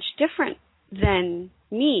not that much different than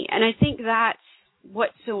me. And I think that's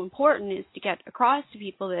what's so important, is to get across to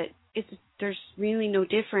people that there's really no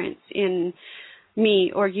difference in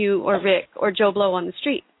me or you or Rick or Joe Blow on the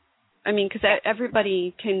street. I mean, because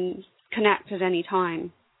everybody can connect at any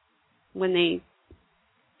time when they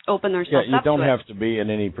open themselves up. Yeah, you don't have to be in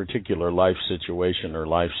any particular life situation or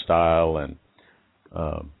lifestyle. And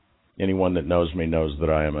anyone that knows me knows that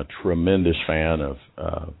I am a tremendous fan of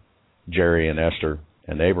Jerry and Esther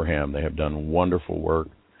and Abraham. They have done wonderful work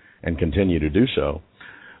and continue to do so.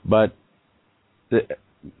 But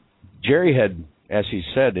Jerry had, as he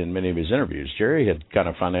said in many of his interviews, Jerry had kind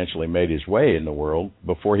of financially made his way in the world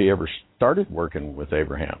before he ever started working with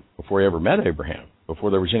Abraham, before he ever met Abraham, before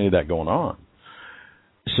there was any of that going on.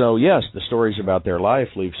 So, yes, the stories about their life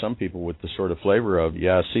leave some people with the sort of flavor of,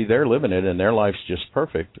 see, they're living it and their life's just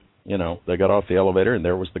perfect. They got off the elevator and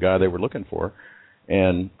there was the guy they were looking for.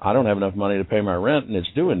 And I don't have enough money to pay my rent and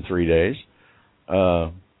it's due in 3 days.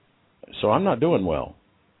 So I'm not doing well.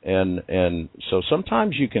 And so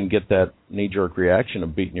sometimes you can get that knee-jerk reaction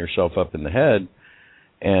of beating yourself up in the head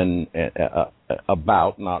and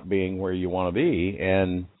about not being where you want to be.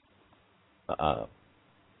 And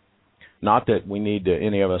not that we need to,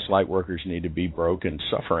 any of us light workers need to be broke and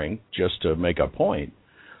suffering just to make a point,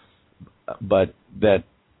 but that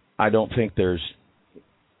I don't think there's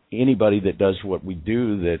anybody that does what we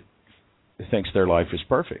do that thinks their life is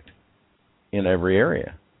perfect in every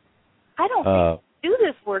area. I don't think you do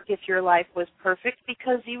this work if your life was perfect,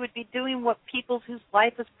 because you would be doing what people whose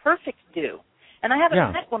life is perfect do. And I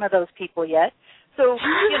haven't met one of those people yet. So,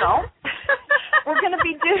 we're going to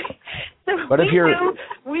be doing, but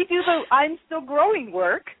we do the I'm still growing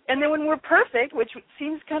work, and then when we're perfect, which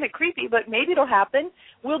seems kind of creepy, but maybe it'll happen,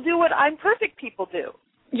 we'll do what I'm perfect people do.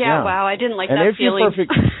 Yeah, wow, I didn't like that feeling.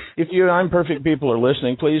 If you I'm perfect people are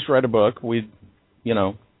listening, please write a book.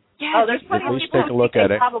 Yeah, there's plenty of people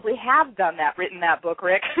who probably have done that, written that book,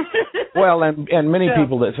 Rick. Well, and many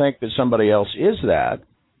people that think that somebody else is that,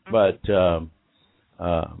 but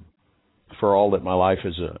for all that my life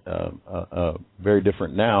is a very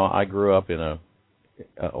different now, I grew up in a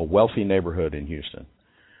wealthy neighborhood in Houston.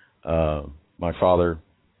 My father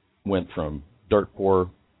went from dirt poor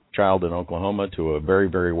child in Oklahoma to a very,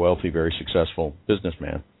 very wealthy, very successful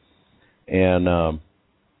businessman. And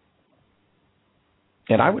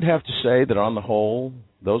I would have to say that on the whole,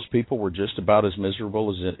 those people were just about as miserable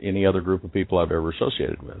as any other group of people I've ever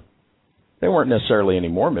associated with. They weren't necessarily any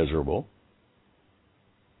more miserable,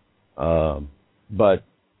 but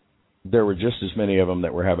there were just as many of them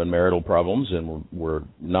that were having marital problems and were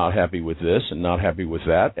not happy with this and not happy with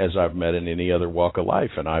that as I've met in any other walk of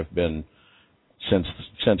life. And I've been,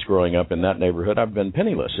 since growing up in that neighborhood, I've been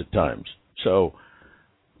penniless at times. So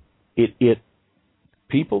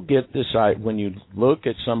people get this, when you look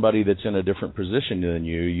at somebody that's in a different position than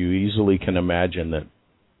you, you easily can imagine that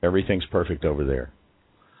everything's perfect over there.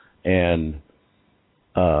 And,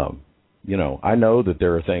 I know that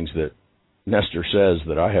there are things that Nestor says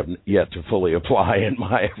that I have yet to fully apply in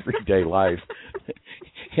my everyday life.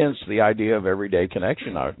 Hence the idea of everyday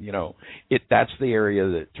connection. That's the area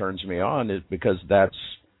that turns me on, is because that's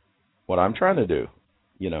what I'm trying to do,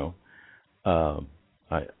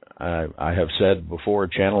 I have said before,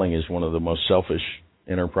 channeling is one of the most selfish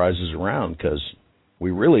enterprises around because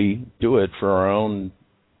we really do it for our own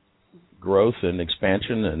growth and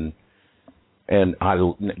expansion. And I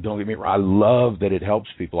don't get me wrong, I love that it helps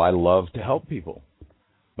people. I love to help people.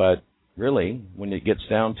 But really, when it gets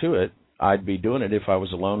down to it, I'd be doing it if I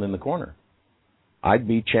was alone in the corner. I'd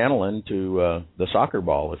be channeling to the soccer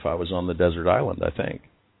ball if I was on the desert island, I think.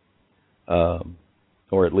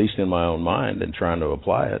 Or at least in my own mind and trying to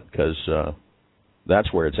apply it because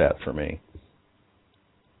that's where it's at for me.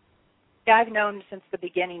 Yeah, I've known since the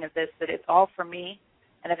beginning of this that it's all for me,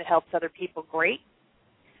 and if it helps other people, great,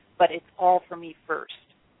 but it's all for me first.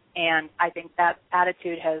 And I think that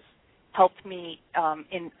attitude has helped me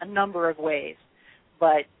in a number of ways,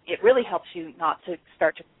 but it really helps you not to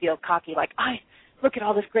start to feel cocky, like, look at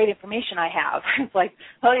all this great information I have. It's like,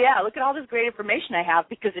 oh, yeah, look at all this great information I have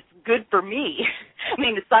because it's good for me. I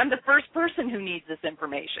mean, I'm the first person who needs this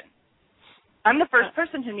information. I'm the first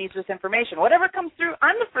person who needs this information. Whatever comes through,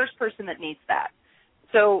 I'm the first person that needs that.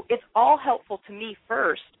 So it's all helpful to me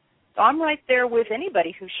first. So I'm right there with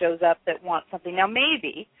anybody who shows up that wants something. Now,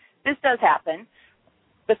 maybe this does happen.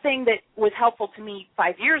 The thing that was helpful to me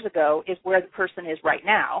 5 years ago is where the person is right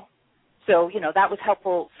now. So, that was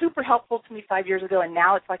helpful, super helpful to me 5 years ago, and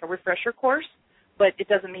now it's like a refresher course, but it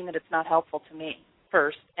doesn't mean that it's not helpful to me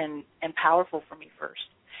first and powerful for me first.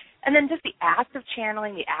 And then just the act of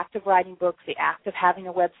channeling, the act of writing books, the act of having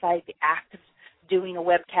a website, the act of doing a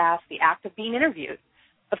webcast, the act of being interviewed,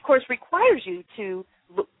 of course, requires you to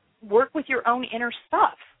work with your own inner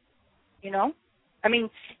stuff, I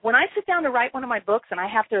mean, when I sit down to write one of my books and I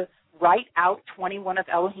have to write out 21 of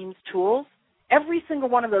Elohim's tools, every single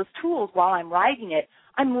one of those tools while I'm writing it,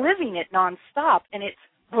 I'm living it nonstop, and it's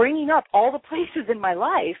bringing up all the places in my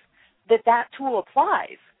life that tool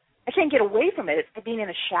applies. I can't get away from it. It's like being in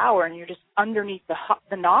a shower and you're just underneath the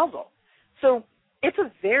nozzle. So it's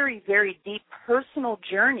a very, very deep personal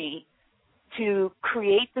journey to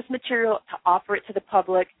create this material, to offer it to the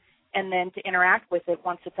public, and then to interact with it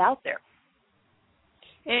once it's out there.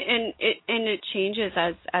 And it changes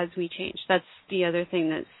as we change. That's the other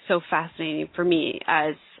thing that's so fascinating for me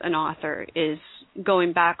as an author is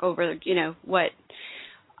going back over, what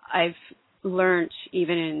I've learned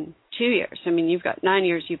even in 2 years. I mean, you've got 9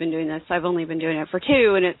 years you've been doing this. I've only been doing it for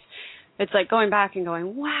 2, and it's like going back and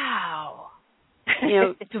going, wow.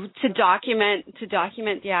 To document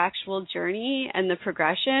the actual journey and the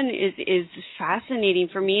progression is fascinating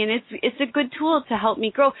for me, and it's a good tool to help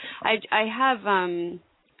me grow. I have a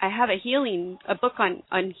book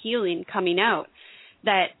on healing coming out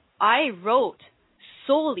that I wrote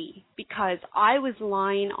solely because I was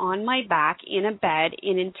lying on my back in a bed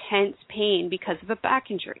in intense pain because of a back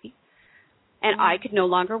injury, and I could no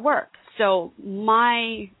longer work. So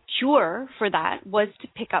my cure for that was to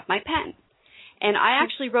pick up my pen. And I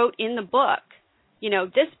actually wrote in the book,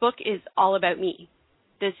 this book is all about me.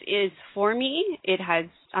 This is for me. It has,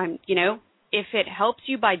 if it helps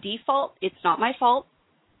you by default, it's not my fault.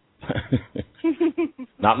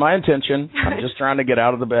 Not my intention. I'm just trying to get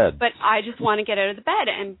out of the bed. But I just want to get out of the bed.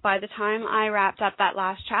 And by the time I wrapped up that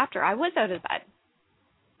last chapter, I was out of the bed.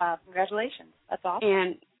 Congratulations. That's awesome.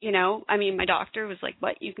 And, my doctor was like,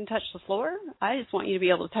 what, you can touch the floor? I just want you to be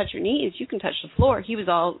able to touch your knees. You can touch the floor. He was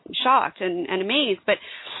all shocked and amazed. But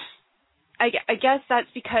I guess that's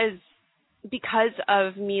because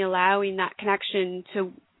of me allowing that connection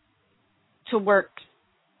to work,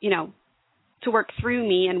 to work through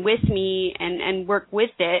me and with me and work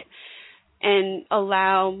with it and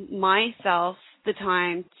allow myself the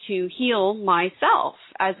time to heal myself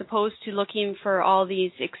as opposed to looking for all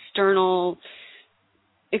these external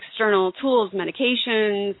tools,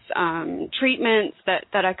 medications, treatments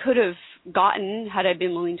that I could have gotten had I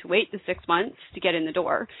been willing to wait the 6 months to get in the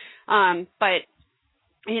door. But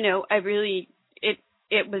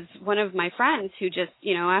it was one of my friends who just,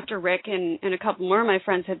 after Rick and a couple more of my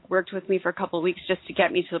friends had worked with me for a couple of weeks just to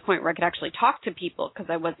get me to the point where I could actually talk to people because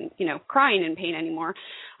I wasn't, crying in pain anymore.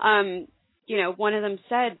 One of them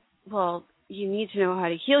said, well, you need to know how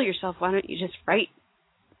to heal yourself. Why don't you just write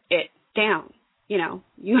it down?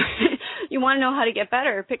 You want to know how to get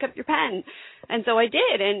better, pick up your pen. And so I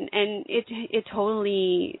did. And it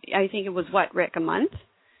totally, I think it was Rick, a month?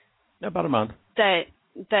 About a month. That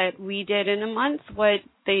we did in a month what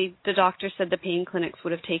the doctor said the pain clinics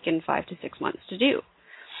would have taken 5 to 6 months to do.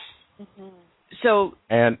 Mm-hmm. So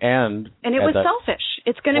and it was selfish.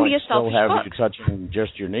 It's going to be a selfish still have book. You touching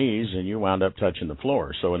just your knees, and you wound up touching the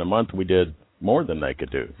floor. So in a month we did more than they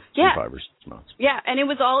could do in 5 or 6 months. Yeah, and it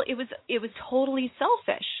was totally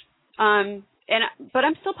selfish. But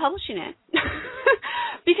I'm still publishing it.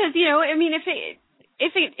 Because, you know, I mean, if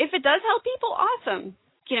it does help people, awesome.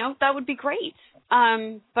 You know, that would be great.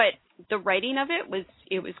 But the writing of it was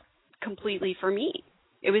completely for me.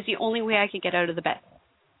 It was the only way I could get out of the bed.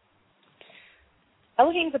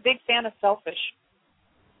 Elohim's a big fan of selfish.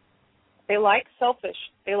 They like selfish.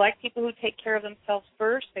 They like people who take care of themselves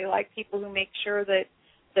first. They like people who make sure that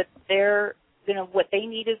they're, you know, what they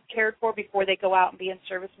need is cared for before they go out and be in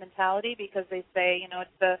service mentality, because they say, you know,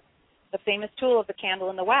 it's the famous tool of the candle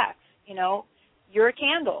and the wax. You know, you're a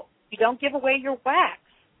candle. You don't give away your wax.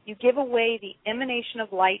 You give away the emanation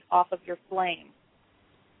of light off of your flame.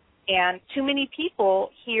 And too many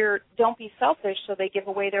people here don't be selfish, so they give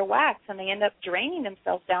away their wax, and they end up draining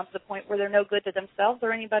themselves down to the point where they're no good to themselves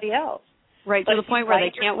or anybody else. Right, to the point where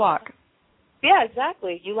they can't walk. Yeah,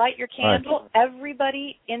 exactly. You light your candle,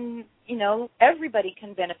 everybody can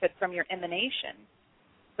benefit from your emanation.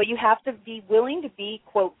 But you have to be willing to be,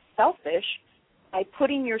 quote, selfish by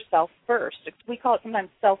putting yourself first. We call it sometimes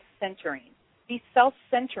self-centering. Be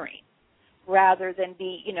self-centering rather than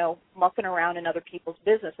be, you know, mucking around in other people's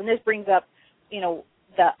business. And this brings up, you know,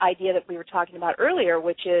 the idea that we were talking about earlier,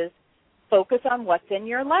 which is focus on what's in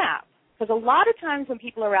your lap. Because a lot of times when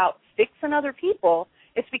people are out fixing other people,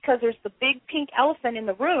 it's because there's the big pink elephant in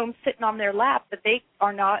the room sitting on their lap that they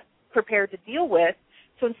are not prepared to deal with.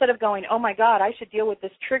 So instead of going, oh, my God, I should deal with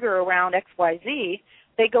this trigger around XYZ,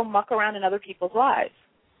 they go muck around in other people's lives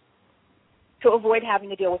to avoid having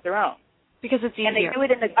to deal with their own. Because it's easier. And they do it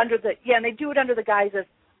they do it under the guise of,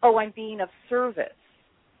 oh, I'm being of service.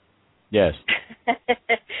 Yes.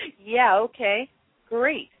 Yeah, okay,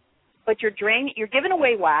 great. But you're giving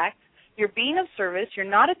away wax. You're being of service. You're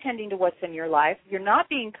not attending to what's in your life. You're not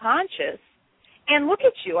being conscious. And look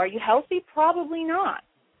at you. Are you healthy? Probably not.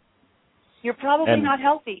 You're probably not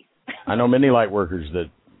healthy. I know many light workers that,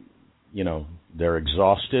 you know, they're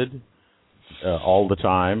exhausted all the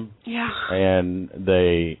time. Yeah. And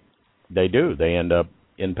they end up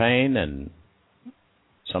in pain and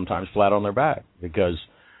sometimes flat on their back, because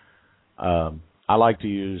I like to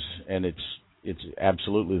use, and it's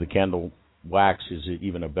absolutely, the candle wax is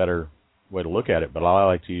even a better way to look at it, but I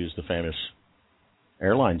like to use the famous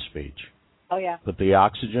airline speech. Oh, yeah. Put the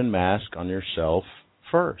oxygen mask on yourself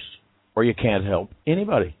first, or you can't help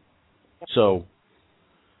anybody. So,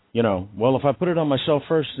 you know, well, if I put it on myself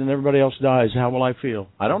first and everybody else dies, how will I feel?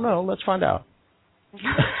 I don't know. Let's find out.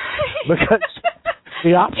 Because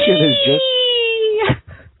the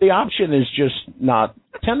option is just not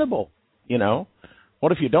tenable, you know.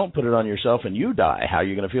 What if you don't put it on yourself and you die? How are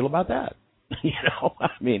you going to feel about that? You know,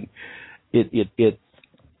 I mean, it is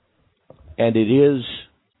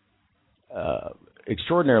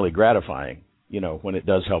extraordinarily gratifying, you know, when it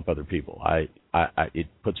does help other people. It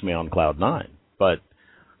puts me on cloud nine, but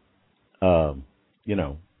you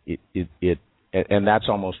know, and that's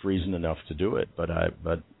almost reason enough to do it. But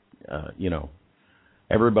you know,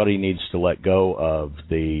 everybody needs to let go of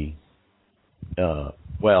the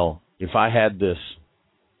well, if I had this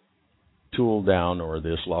tool down, or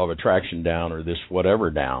this law of attraction down, or this whatever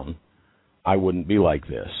down, I wouldn't be like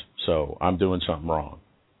this. So I'm doing something wrong.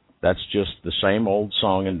 That's just the same old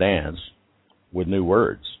song and dance with new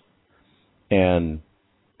words. And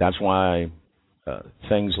that's why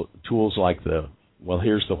tools like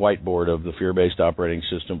here's the whiteboard of the fear-based operating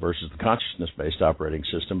system versus the consciousness-based operating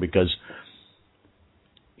system, because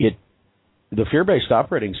the fear-based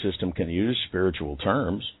operating system can use spiritual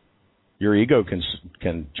terms. Your ego can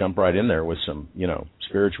jump right in there with some, you know,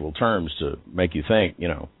 spiritual terms to make you think, you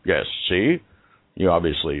know, yes, see,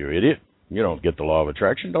 you're idiot. You don't get the law of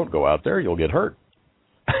attraction. Don't go out there. You'll get hurt.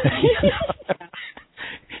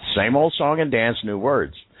 Same old song and dance, new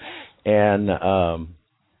words. And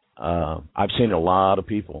I've seen a lot of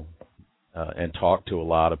people and talked to a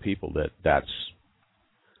lot of people that's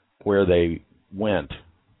where they went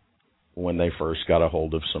when they first got a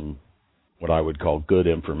hold of some, what I would call good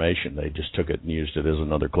information. They just took it and used it as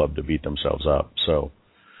another club to beat themselves up. So,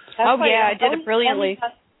 I did it brilliantly.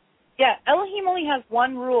 Elohim only has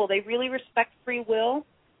one rule. They really respect free will,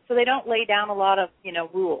 so they don't lay down a lot of, you know,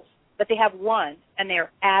 rules. But they have one, and they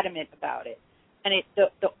are adamant about it. And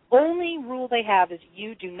the only rule they have is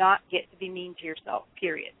you do not get to be mean to yourself,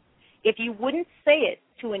 period. If you wouldn't say it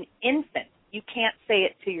to an infant, you can't say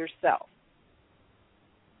it to yourself.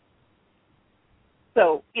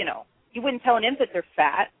 So, you know, you wouldn't tell an infant they're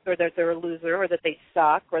fat, or that they're a loser, or that they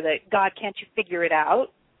suck, or that, God, can't you figure it out?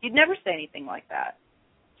 You'd never say anything like that.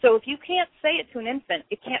 So if you can't say it to an infant,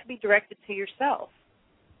 it can't be directed to yourself.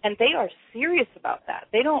 And they are serious about that.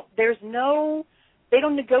 They don't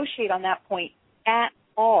negotiate on that point at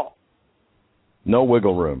all. No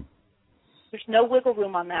wiggle room. There's no wiggle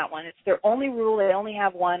room on that one. It's their only rule. They only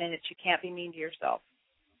have one, and it's you can't be mean to yourself.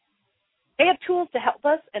 They have tools to help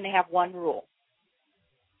us, and they have one rule.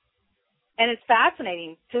 And it's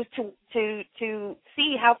fascinating to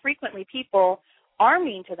see how frequently people are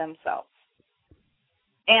mean to themselves,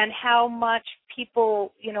 and how much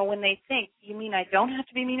people, when they think, you mean I don't have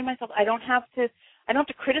to be mean to myself? I don't have to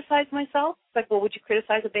criticize myself? It's like, well, would you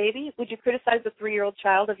criticize a baby? Would you criticize a 3-year-old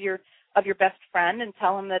child of your best friend and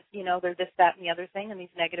tell them that, they're this, that, and the other thing in these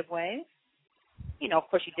negative ways? Of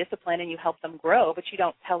course you discipline and you help them grow, but you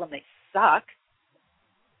don't tell them they suck.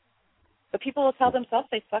 But people will tell themselves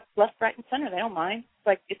they suck left, right, and center. They don't mind. It's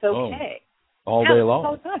like, it's okay. All day long.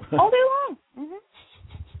 All day long. Mm-hmm.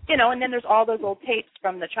 And then there's all those old tapes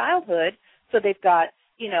from the childhood. So they've got,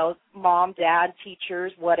 mom, dad,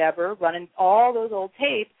 teachers, whatever, running all those old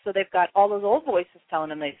tapes. So they've got all those old voices telling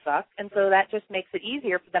them they suck. And so that just makes it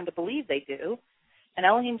easier for them to believe they do. And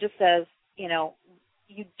Elohim just says,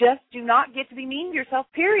 you just do not get to be mean to yourself,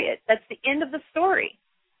 period. That's the end of the story.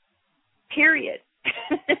 Period.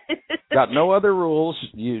 Got no other rules.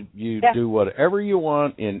 You do whatever you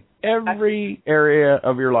want in every area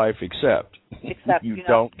of your life except you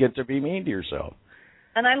don't get to be mean to yourself.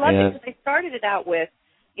 And I love it because they started it out with,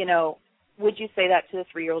 would you say that to the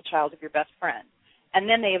 3-year-old child of your best friend? And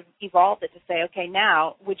then they have evolved it to say, okay,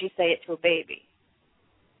 now would you say it to a baby?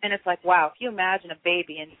 And it's like, wow, if you imagine a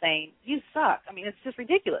baby and saying, you suck, I mean, it's just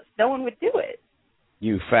ridiculous. No one would do it.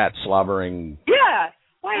 You fat, slobbering... Yeah.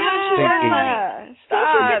 Why haven't you done money?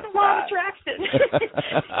 Stop. The law of attraction.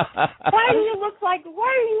 Why are you,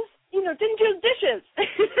 didn't do the dishes?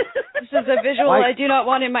 This is a visual I do not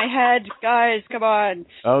want in my head. Guys, come on.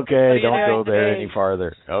 Okay, don't go there any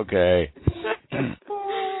farther. Okay.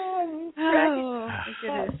 Oh, my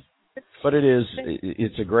goodness. But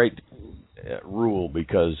it's a great rule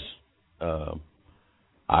because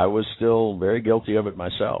I was still very guilty of it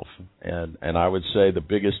myself. And I would say the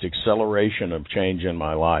biggest acceleration of change in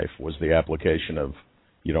my life was the application of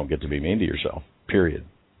you don't get to be mean to yourself, period.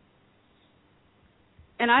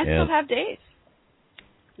 And I still have days,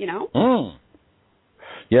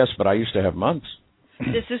 Yes, but I used to have months.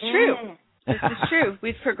 This is true. This is true.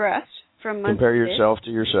 We've progressed from months Compare yourself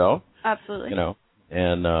to yourself. Absolutely.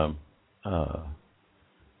 And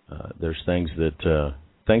there's things that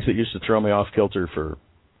used to throw me off kilter for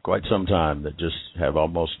quite some time that just have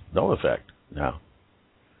almost no effect now.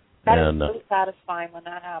 That is so satisfying when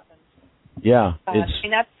that happens. Yeah,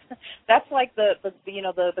 that's like the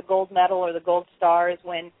gold medal or the gold star is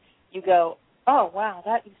when you go, oh wow,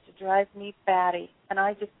 that used to drive me batty, and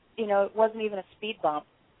I just it wasn't even a speed bump.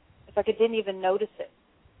 It's like I didn't even notice it.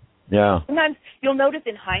 Yeah. Sometimes you'll notice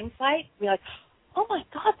in hindsight, you're like, oh my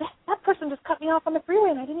God, that person just cut me off on the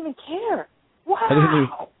freeway and I didn't even care.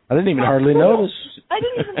 Wow. I didn't even hardly notice. I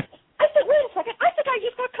said, wait a second, I think I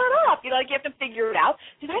just got cut off. You have to figure it out.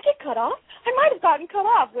 Did I get cut off? I might have gotten cut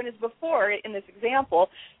off. When it's before, in this example,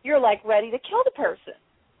 you're like ready to kill the person.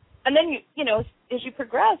 And then as you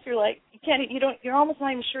progress, you're like, you're almost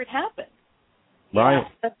not even sure it happened. Right.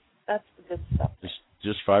 Yeah, that's the good stuff.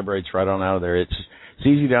 Just vibrates right on out of there. It's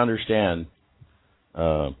easy to understand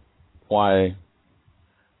why,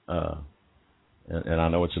 and I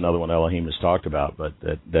know it's another one Elohim has talked about, but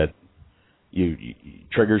that you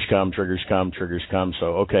triggers come. So,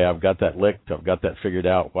 okay, I've got that licked. I've got that figured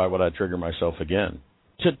out. Why would I trigger myself again?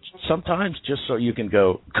 Sometimes just so you can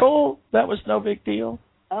go, cool, that was no big deal.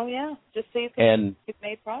 Oh, yeah, just so you've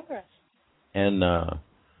made progress. And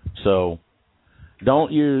so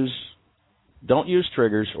don't use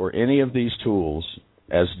triggers or any of these tools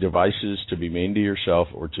as devices to be mean to yourself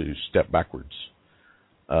or to step backwards.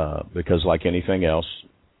 Because like anything else,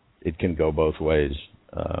 it can go both ways.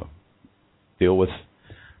 Deal with,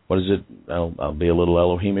 what is it? I'll be a little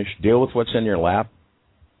Elohimish. Deal with what's in your lap.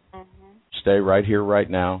 Mm-hmm. Stay right here, right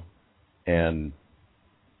now, and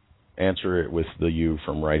answer it with the you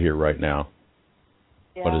from right here, right now.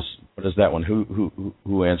 Yeah. What is that one?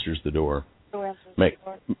 Who answers the door? Who answers the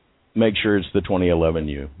door? Make sure it's the 2011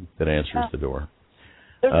 you that answers the door.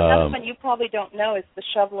 There's another one you probably don't know. It's the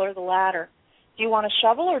shovel or the ladder. Do you want a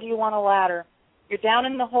shovel or do you want a ladder? You're down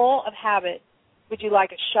in the hole of habit. Would you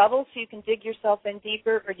like a shovel so you can dig yourself in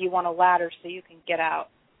deeper, or do you want a ladder so you can get out?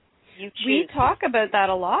 You choose. We talk about that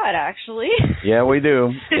a lot, actually. Yeah, we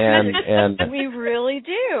do, and we really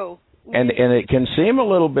do. And it can seem a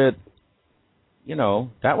little bit,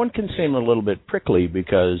 that one can seem a little bit prickly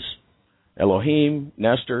because Elohim,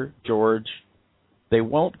 Nestor, George, they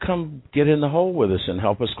won't come get in the hole with us and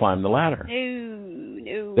help us climb the ladder.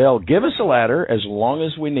 No. They'll give us a ladder as long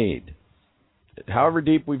as we need. However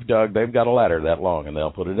deep we've dug, they've got a ladder that long, and they'll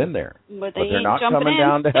put it in there. But they're not coming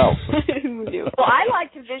down to help. you. Well, I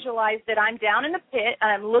like to visualize that I'm down in the pit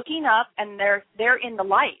and I'm looking up and they're in the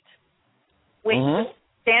light,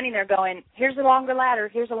 standing there going, here's a longer ladder,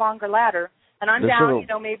 here's a longer ladder. And I'm down,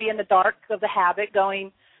 maybe in the dark of the habit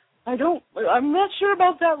going, I'm not sure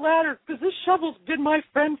about that ladder because this shovel's been my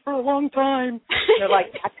friend for a long time. They're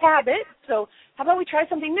like, that's habit. So how about we try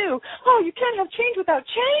something new? Oh, you can't have change without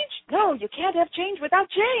change? No, you can't have change without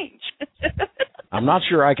change. I'm not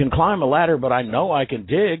sure I can climb a ladder, but I know I can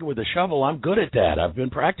dig with a shovel. I'm good at that. I've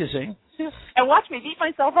been practicing. And watch me beat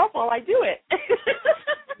myself up while I do it.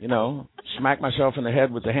 Smack myself in the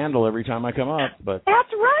head with the handle every time I come up. But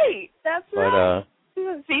that's right. Right.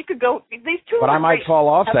 So you could go. These tools. But I might great. fall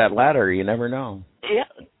off that ladder. You never know.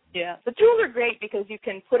 Yeah. The tools are great because you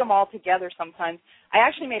can put them all together sometimes. I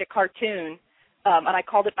actually made a cartoon, and I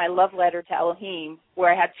called it my love letter to Elohim,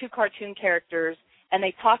 where I had 2 cartoon characters, and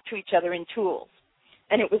they talked to each other in tools.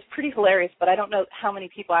 And it was pretty hilarious, but I don't know how many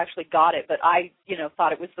people actually got it, but I,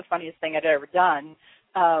 thought it was the funniest thing I'd ever done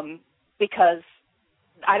because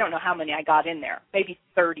I don't know how many I got in there, maybe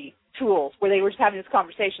 30 tools where they were just having this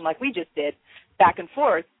conversation like we just did, back and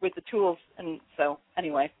forth with the tools. And so,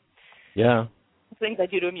 anyway. Yeah. Things I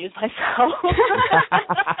do to amuse myself.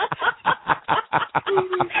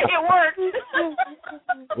 It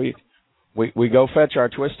works. We go fetch our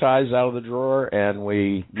twist ties out of the drawer, and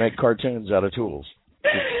we make cartoons out of tools.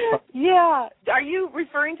 Yeah. Are you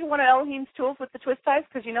referring to one of Elohim's tools with the twist ties?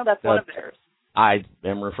 Because that's one of theirs. I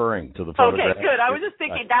am referring to the photograph. Okay, good. I was just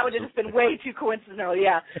thinking that would have just been way too coincidental.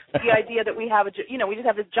 Yeah, the idea that we have we just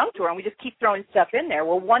have this junk drawer and we just keep throwing stuff in there.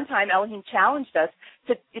 Well, one time Elohim challenged us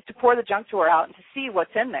to pour the junk drawer out and to see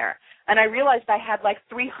what's in there, and I realized I had like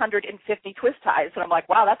 350 twist ties, and I'm like,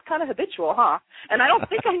 wow, that's kind of habitual, huh? And I don't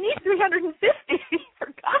think I need 350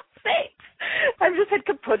 for God's sake. I just had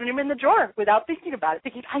putting them in the drawer without thinking about it,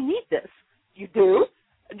 thinking I need this. You do?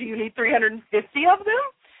 Do you need 350 of them?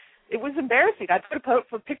 It was embarrassing. I put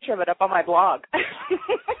a picture of it up on my blog.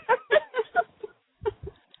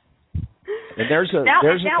 And there's a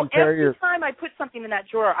every time I put something in that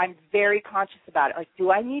drawer, I'm very conscious about it. Like,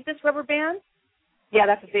 do I need this rubber band? Yeah,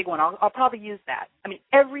 that's a big one. I'll probably use that. I mean,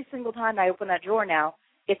 every single time I open that drawer now,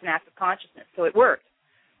 it's an act of consciousness, so it works.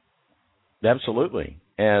 Absolutely.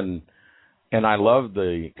 And I love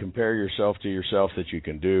the compare yourself to yourself that you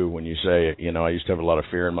can do when you say, I used to have a lot of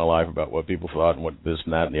fear in my life about what people thought and what this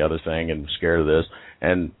and that and the other thing and scared of this.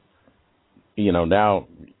 And, now,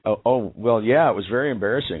 it was very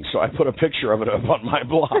embarrassing. So I put a picture of it up on my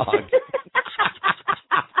blog.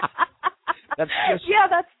 That's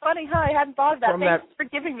funny, huh? I hadn't thought of that. Thanks for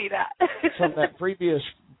giving me that. From that previous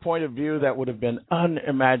point of view, that would have been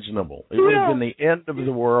unimaginable. It would have been the end of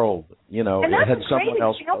the world, had someone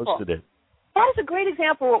else posted it. That is a great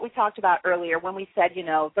example of what we talked about earlier when we said,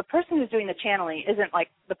 the person who's doing the channeling isn't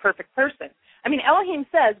like the perfect person. I mean, Elohim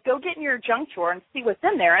says, go get in your junk drawer and see what's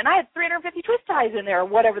in there. And I had 350 twist ties in there or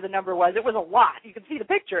whatever the number was. It was a lot. You can see the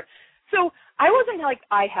picture. So I wasn't like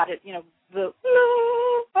I had it, no,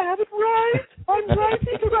 I have it right. I'm right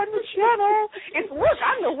because I'm the channel. It's, look,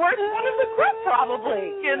 I'm the worst one in the group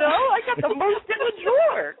probably, I got the most in the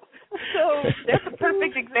drawer. So that's a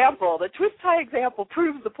perfect example. The twist tie example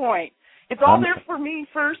proves the point. It's all there for me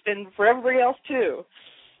first and for everybody else, too.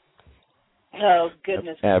 Oh,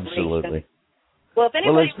 goodness. Absolutely. Well, if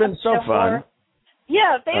anybody it's been so fun.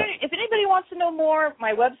 If anybody wants to know more,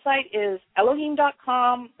 my website is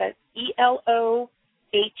Elohim.com. That's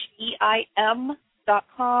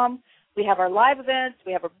ELOHEIM.com. We have our live events.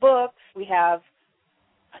 We have our books. We have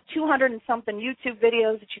 200 and something YouTube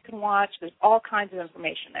videos that you can watch. There's all kinds of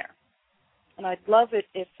information there. And I'd love it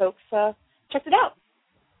if folks checked it out.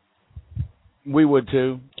 We would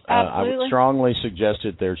too. Absolutely. I would strongly suggest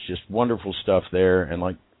it. There's just wonderful stuff there, and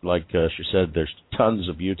like she said, there's tons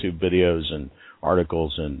of YouTube videos and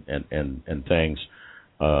articles and things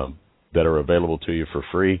that are available to you for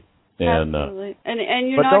free. And, absolutely. And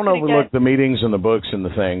you're but not don't overlook the meetings and the books and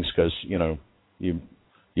the things because you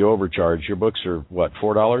overcharge. Your books are what,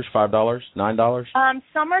 $4, $5, $9?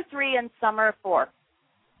 Some are $3 and some are $4.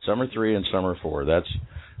 Some are $3 and some are $4. That's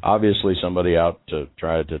obviously somebody out to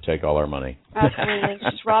try to take all our money. Absolutely. It's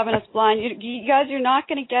just robbing us blind. You guys, you're not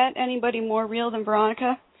going to get anybody more real than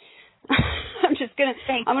Veronica. I'm just going to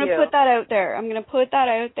put that out there.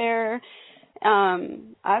 I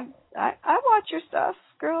watch your stuff,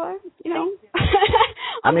 girl. I'm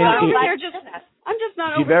just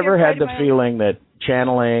not. If you've ever had the feeling that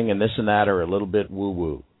channeling and this and that are a little bit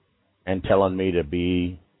woo-woo and telling me to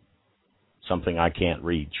be something I can't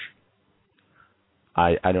reach,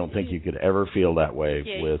 I don't think you could ever feel that way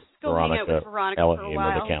with Veronica Elohim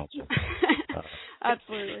of the Council.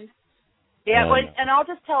 Absolutely. Yeah, and I'll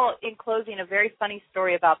just tell in closing a very funny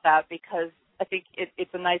story about that because I think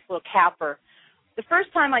it's a nice little capper. The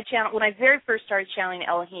first time when I very first started channeling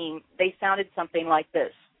Elohim, they sounded something like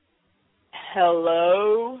this.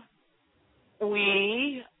 Hello,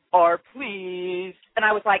 we are pleased. And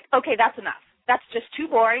I was like, okay, that's enough. That's just too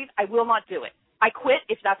boring. I will not do it. I quit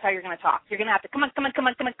if that's how you're going to talk. You're going to have to come on.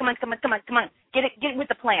 Get it with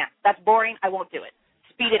the plan. That's boring. I won't do it.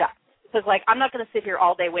 Speed it up. Because, I'm not going to sit here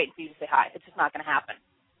all day waiting for you to say hi. It's just not going to happen.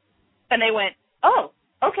 And they went, oh,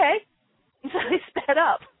 okay. So they sped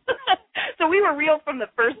up. So we were real from the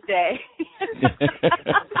first day.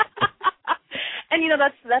 And,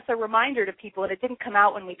 that's a reminder to people, and it didn't come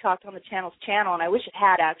out when we talked on the channel, and I wish it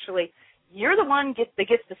had, actually. You're the one that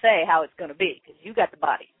gets to say how it's going to be because you got the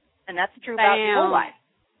body. And that's true about your whole life.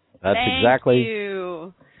 That's Thank exactly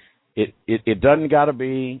you. It doesn't got to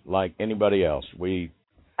be like anybody else.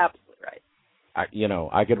 Absolutely right.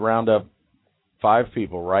 I could round up 5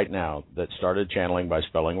 people right now that started channeling by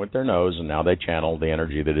spelling with their nose, and now they channel the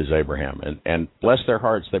energy that is Abraham. And bless their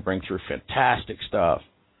hearts, they bring through fantastic stuff.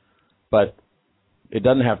 But it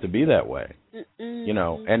doesn't have to be that way,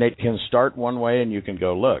 and it can start one way, and you can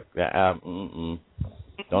go, look,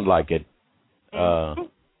 don't like it.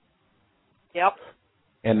 Yep.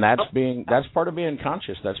 And that's part of being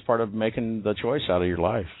conscious. That's part of making the choice out of your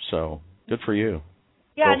life. So good for you.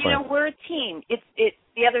 Yeah, and we're a team. It's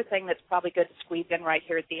the other thing that's probably good to squeeze in right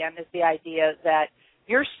here at the end is the idea that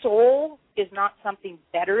your soul is not something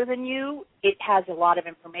better than you. It has a lot of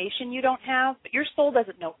information you don't have, but your soul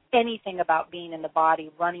doesn't know anything about being in the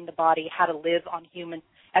body, running the body, how to live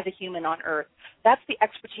as a human on Earth. That's the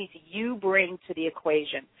expertise you bring to the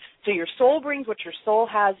equation. So your soul brings what your soul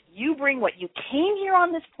has. You bring what you came here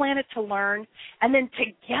on this planet to learn, and then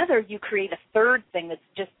together you create a third thing that's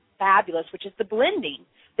just fabulous, which is the blending.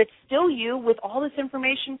 That's still you with all this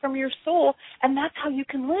information from your soul, and that's how you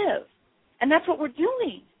can live. And that's what we're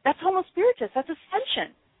doing. That's Homo Spiritus. That's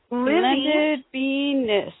ascension. Blended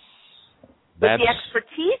beingness. With the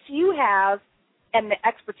expertise you have and the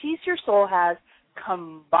expertise your soul has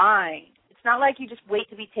combined. It's not like you just wait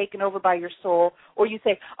to be taken over by your soul, or you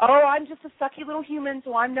say, oh, I'm just a sucky little human,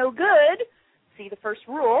 so I'm no good. See the first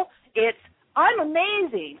rule. It's, I'm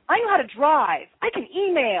amazing. I know how to drive. I can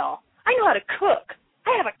email. I know how to cook.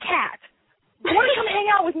 I have a cat. You want to come hang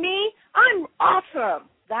out with me? I'm awesome.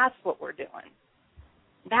 That's what we're doing.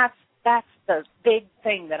 That's the big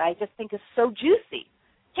thing that I just think is so juicy.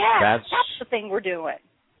 Yeah, that's the thing we're doing.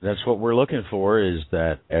 That's what we're looking for, is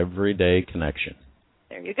that everyday connection.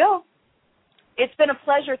 There you go. It's been a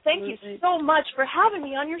pleasure. Thank you so much for having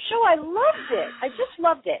me on your show. I loved it. I just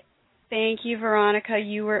loved it. Thank you, Veronica.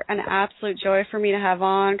 You were an absolute joy for me to have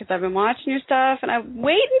on because I've been watching your stuff and I'm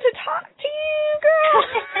waiting to talk to you, girl.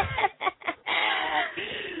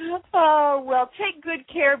 Oh, well, take good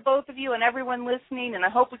care, both of you and everyone listening, and I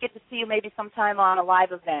hope we get to see you maybe sometime on a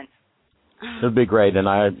live event. It'd be great, and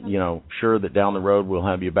I'm sure that down the road we'll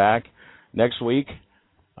have you back next week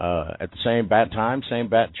at the same bat time, same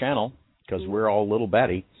bat channel, because we're all little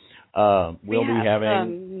batty. We'll be having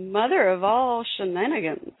the mother of all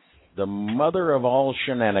shenanigans. The mother of all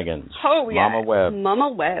shenanigans. Oh, yeah. Mama Webb. Mama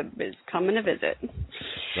Webb is coming to visit. It's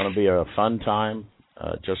going to be a fun time,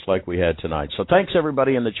 just like we had tonight. So thanks,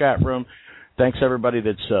 everybody in the chat room. Thanks, everybody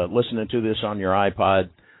that's listening to this on your iPod.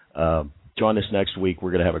 Join us next week.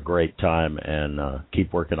 We're going to have a great time and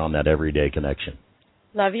keep working on that everyday connection.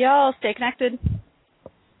 Love y'all. Stay connected.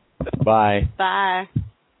 Bye. Bye.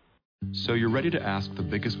 So you're ready to ask the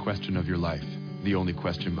biggest question of your life, the only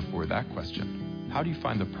question before that question. How do you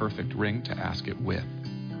find the perfect ring to ask it with?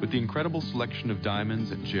 With the incredible selection of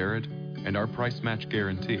diamonds at Jared and our price match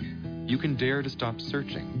guarantee, you can dare to stop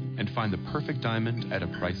searching and find the perfect diamond at a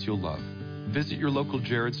price you'll love. Visit your local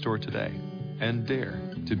Jared store today and dare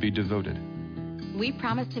to be devoted. We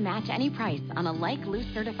promise to match any price on a like loose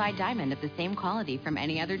certified diamond of the same quality from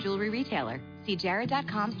any other jewelry retailer. See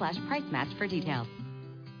jared.com/price match for details.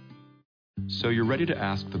 So you're ready to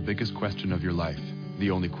ask the biggest question of your life,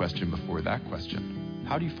 the only question before that question.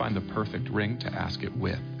 How do you find the perfect ring to ask it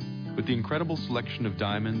with? With the incredible selection of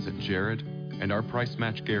diamonds at Jared and our price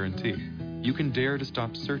match guarantee, you can dare to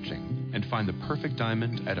stop searching and find the perfect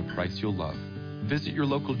diamond at a price you'll love. Visit your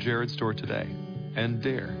local Jared store today and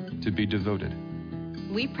dare to be devoted.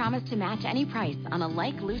 We promise to match any price on a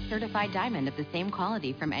like loose certified diamond of the same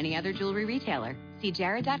quality from any other jewelry retailer. See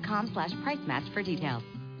jared.com/price match for details.